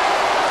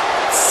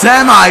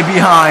semi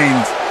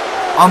behind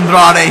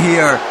Andrade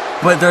here.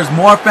 But there's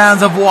more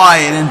fans of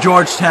Wyatt in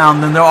Georgetown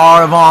than there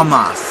are of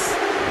Almas.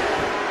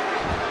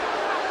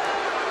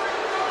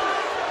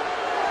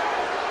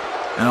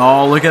 And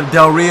oh, look at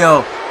Del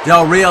Rio.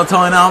 Del Rio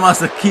telling Almas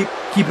to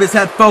keep his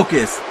head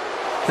focused.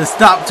 To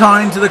stop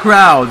taunting to the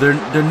crowd. They're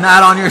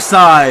not on your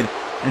side.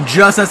 And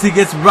just as he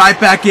gets right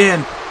back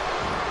in.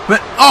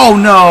 But oh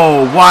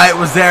no, Wyatt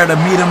was there to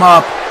meet him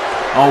up.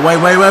 Oh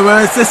wait.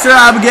 Sister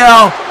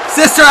Abigail.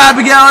 Sister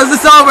Abigail, is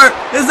this over?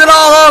 Is it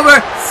all over?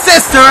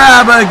 Sister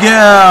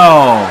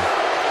Abigail!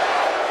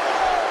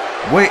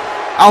 Wait,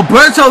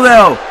 Alberto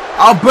though!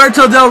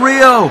 Alberto Del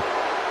Rio!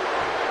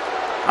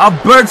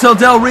 Alberto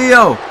Del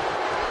Rio!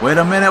 Wait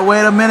a minute.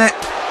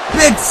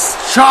 Big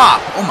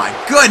chop! Oh my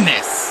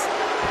goodness!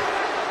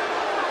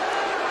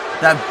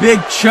 That big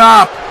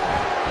chop!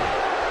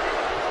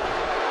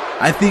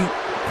 I think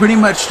pretty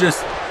much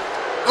just...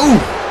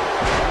 Ooh!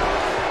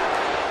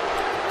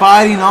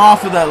 Fighting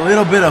off of that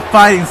little bit of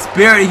fighting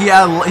spirit he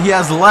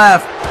has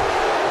left,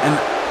 and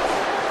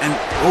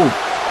oh,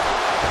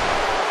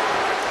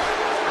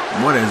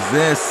 what is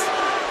this?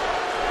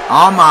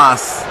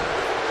 Almas,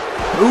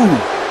 ooh,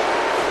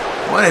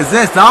 what is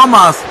this?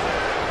 Almas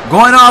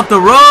going off the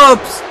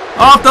ropes,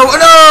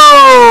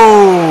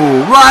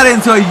 no, right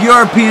into a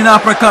European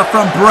uppercut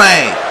from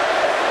Bray,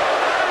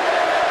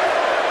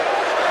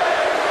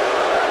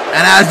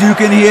 and as you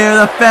can hear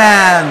the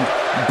fan.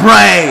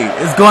 Bray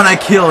is gonna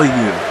kill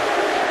you.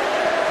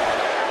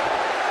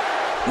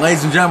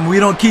 Ladies and gentlemen, we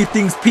don't keep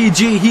things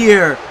PG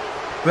here.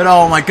 But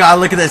oh my god,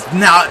 look at this.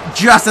 Now,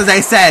 just as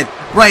I said,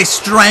 Bray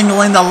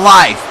strangling the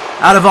life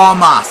out of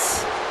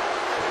Almas.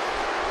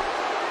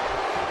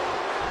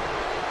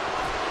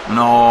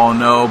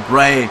 No,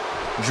 Bray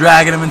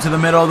dragging him into the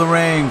middle of the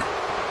ring.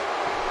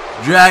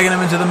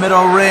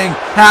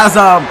 Has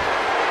him.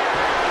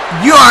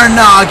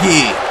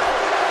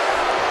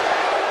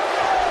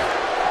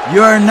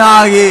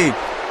 Uranagi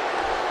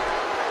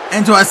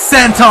into a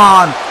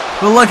senton.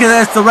 But look at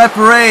this, the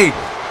referee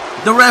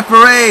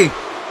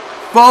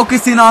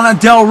focusing on a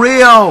Del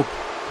Rio.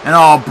 And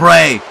oh,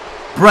 Bray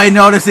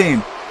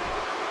noticing.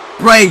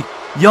 Bray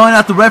yelling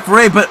at the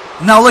referee, but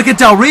now look at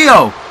Del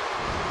Rio.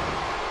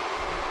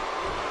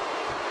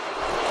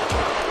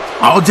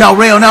 Oh, Del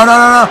Rio, no.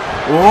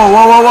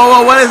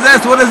 Whoa, what is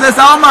this?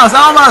 Almost.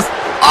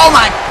 Oh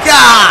my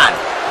God.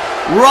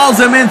 Rolls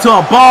him into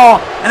a ball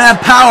and then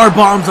power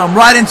bombs him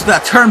right into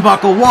that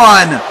turnbuckle.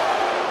 1,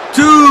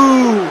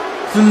 2,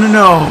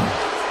 no.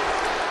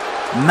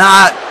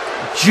 Not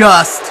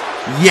just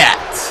yet.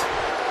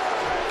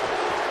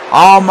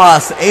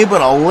 Almost able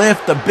to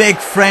lift the big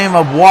frame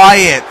of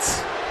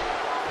Wyatt.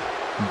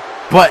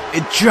 But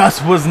it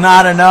just was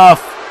not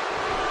enough.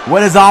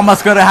 What is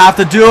Almost going to have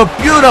to do? A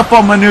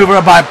beautiful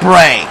maneuver by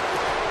Bray.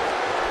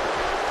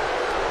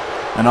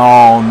 And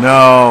oh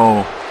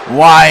no.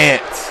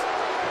 Wyatt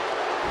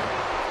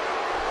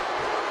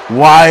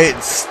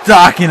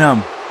stalking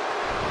him.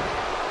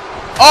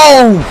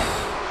 Oh!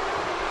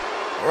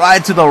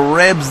 Right to the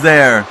ribs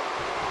there.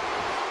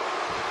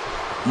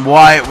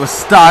 Wyatt was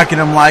stalking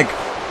him like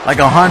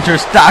a hunter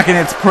stalking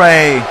its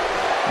prey.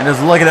 And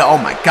just look at it. Oh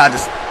my God,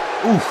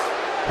 ooh.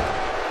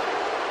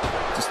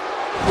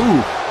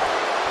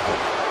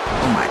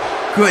 Oh my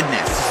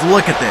goodness, just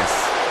look at this.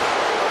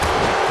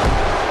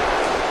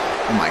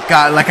 Oh my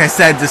God, like I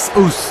said, just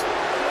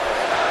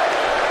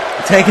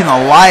taking the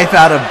life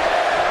out of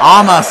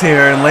Almost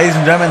here. And ladies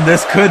and gentlemen,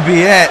 this could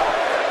be it.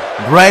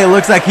 Bray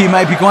looks like he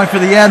might be going for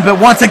the end, but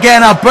once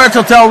again,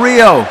 Alberto Del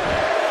Rio.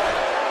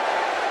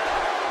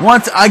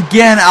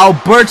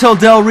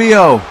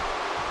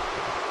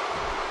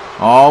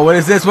 Oh, what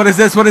is this?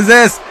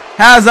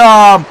 Has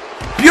a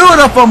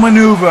beautiful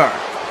maneuver.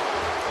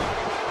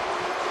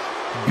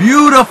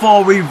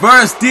 Beautiful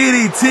reverse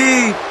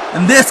DDT.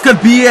 And this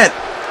could be it.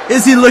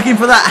 Is he looking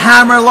for that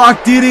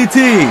hammerlock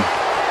DDT?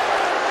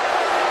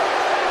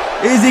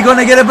 Is he going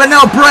to get it? But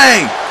no,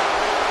 Bray.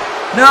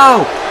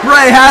 No,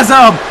 Bray has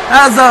him.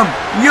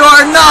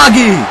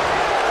 Uranagi.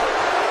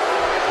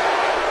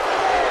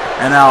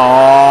 And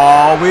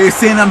now, we've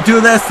seen him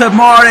do this to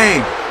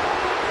Marty.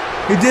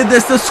 He did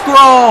this to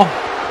Scroll.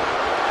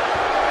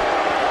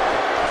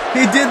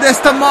 He did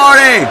this to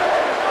Marty.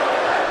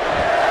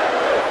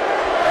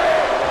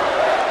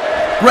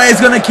 Bray's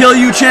gonna kill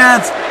you,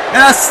 Chance.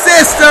 And a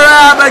Sister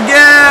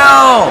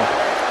Abigail.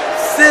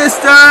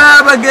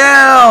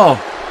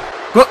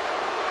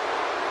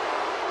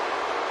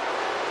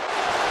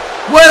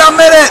 Wait a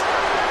minute.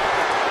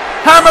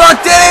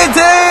 Hammerlock DDT.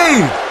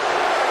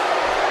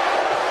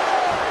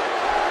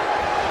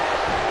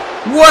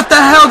 What the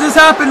hell just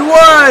happened?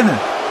 1,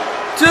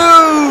 2,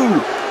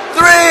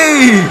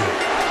 3.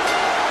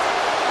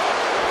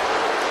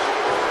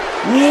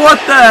 What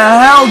the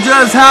hell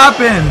just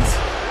happened?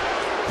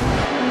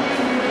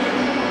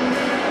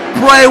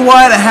 Bray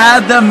Wyatt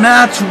had the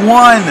match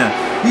won.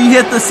 He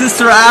hit the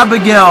Sister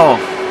Abigail.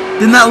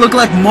 Didn't that look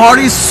like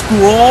Marty's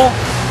scroll?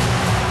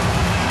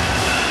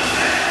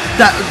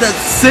 That's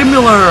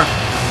similar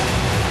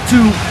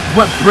to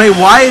what Bray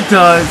Wyatt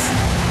does.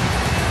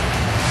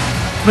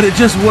 But it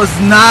just was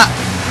not.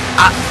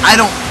 I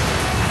don't.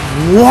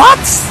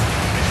 What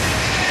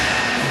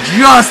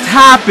just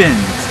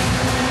happened?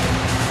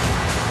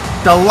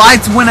 The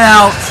lights went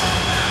out.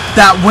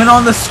 That went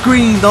on the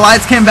screen. The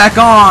lights came back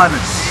on.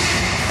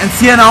 And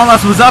Cien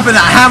Almas was up in a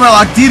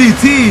hammerlock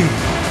DDT.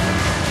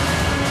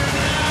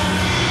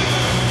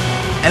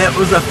 And it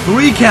was a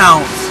 3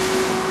 count.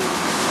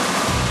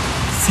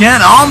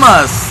 Cien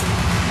Almas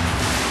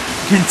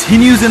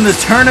continues in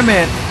this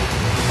tournament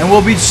and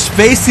will be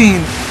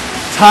facing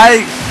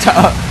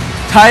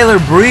Tyler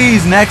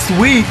Breeze next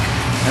week.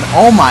 And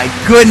oh my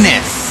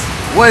goodness,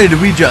 what did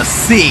we just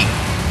see?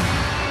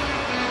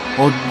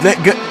 Well,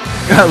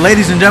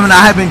 ladies and gentlemen,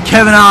 I have been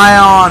Kevin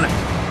Ion,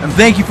 and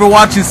thank you for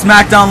watching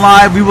SmackDown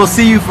Live. We will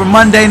see you for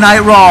Monday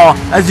Night Raw.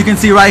 As you can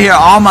see right here,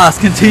 Almas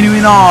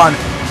continuing on.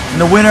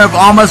 And the winner of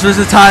Almas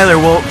vs. Tyler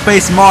will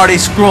face Marty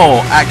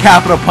Scurll at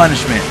Capital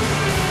Punishment.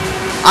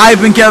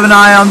 I've been Kevin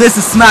Ion. This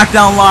is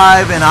SmackDown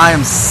Live, and I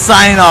am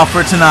signing off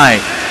for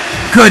tonight.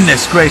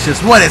 Goodness gracious,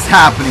 what is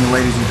happening,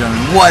 ladies and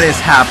gentlemen? What is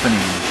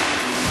happening?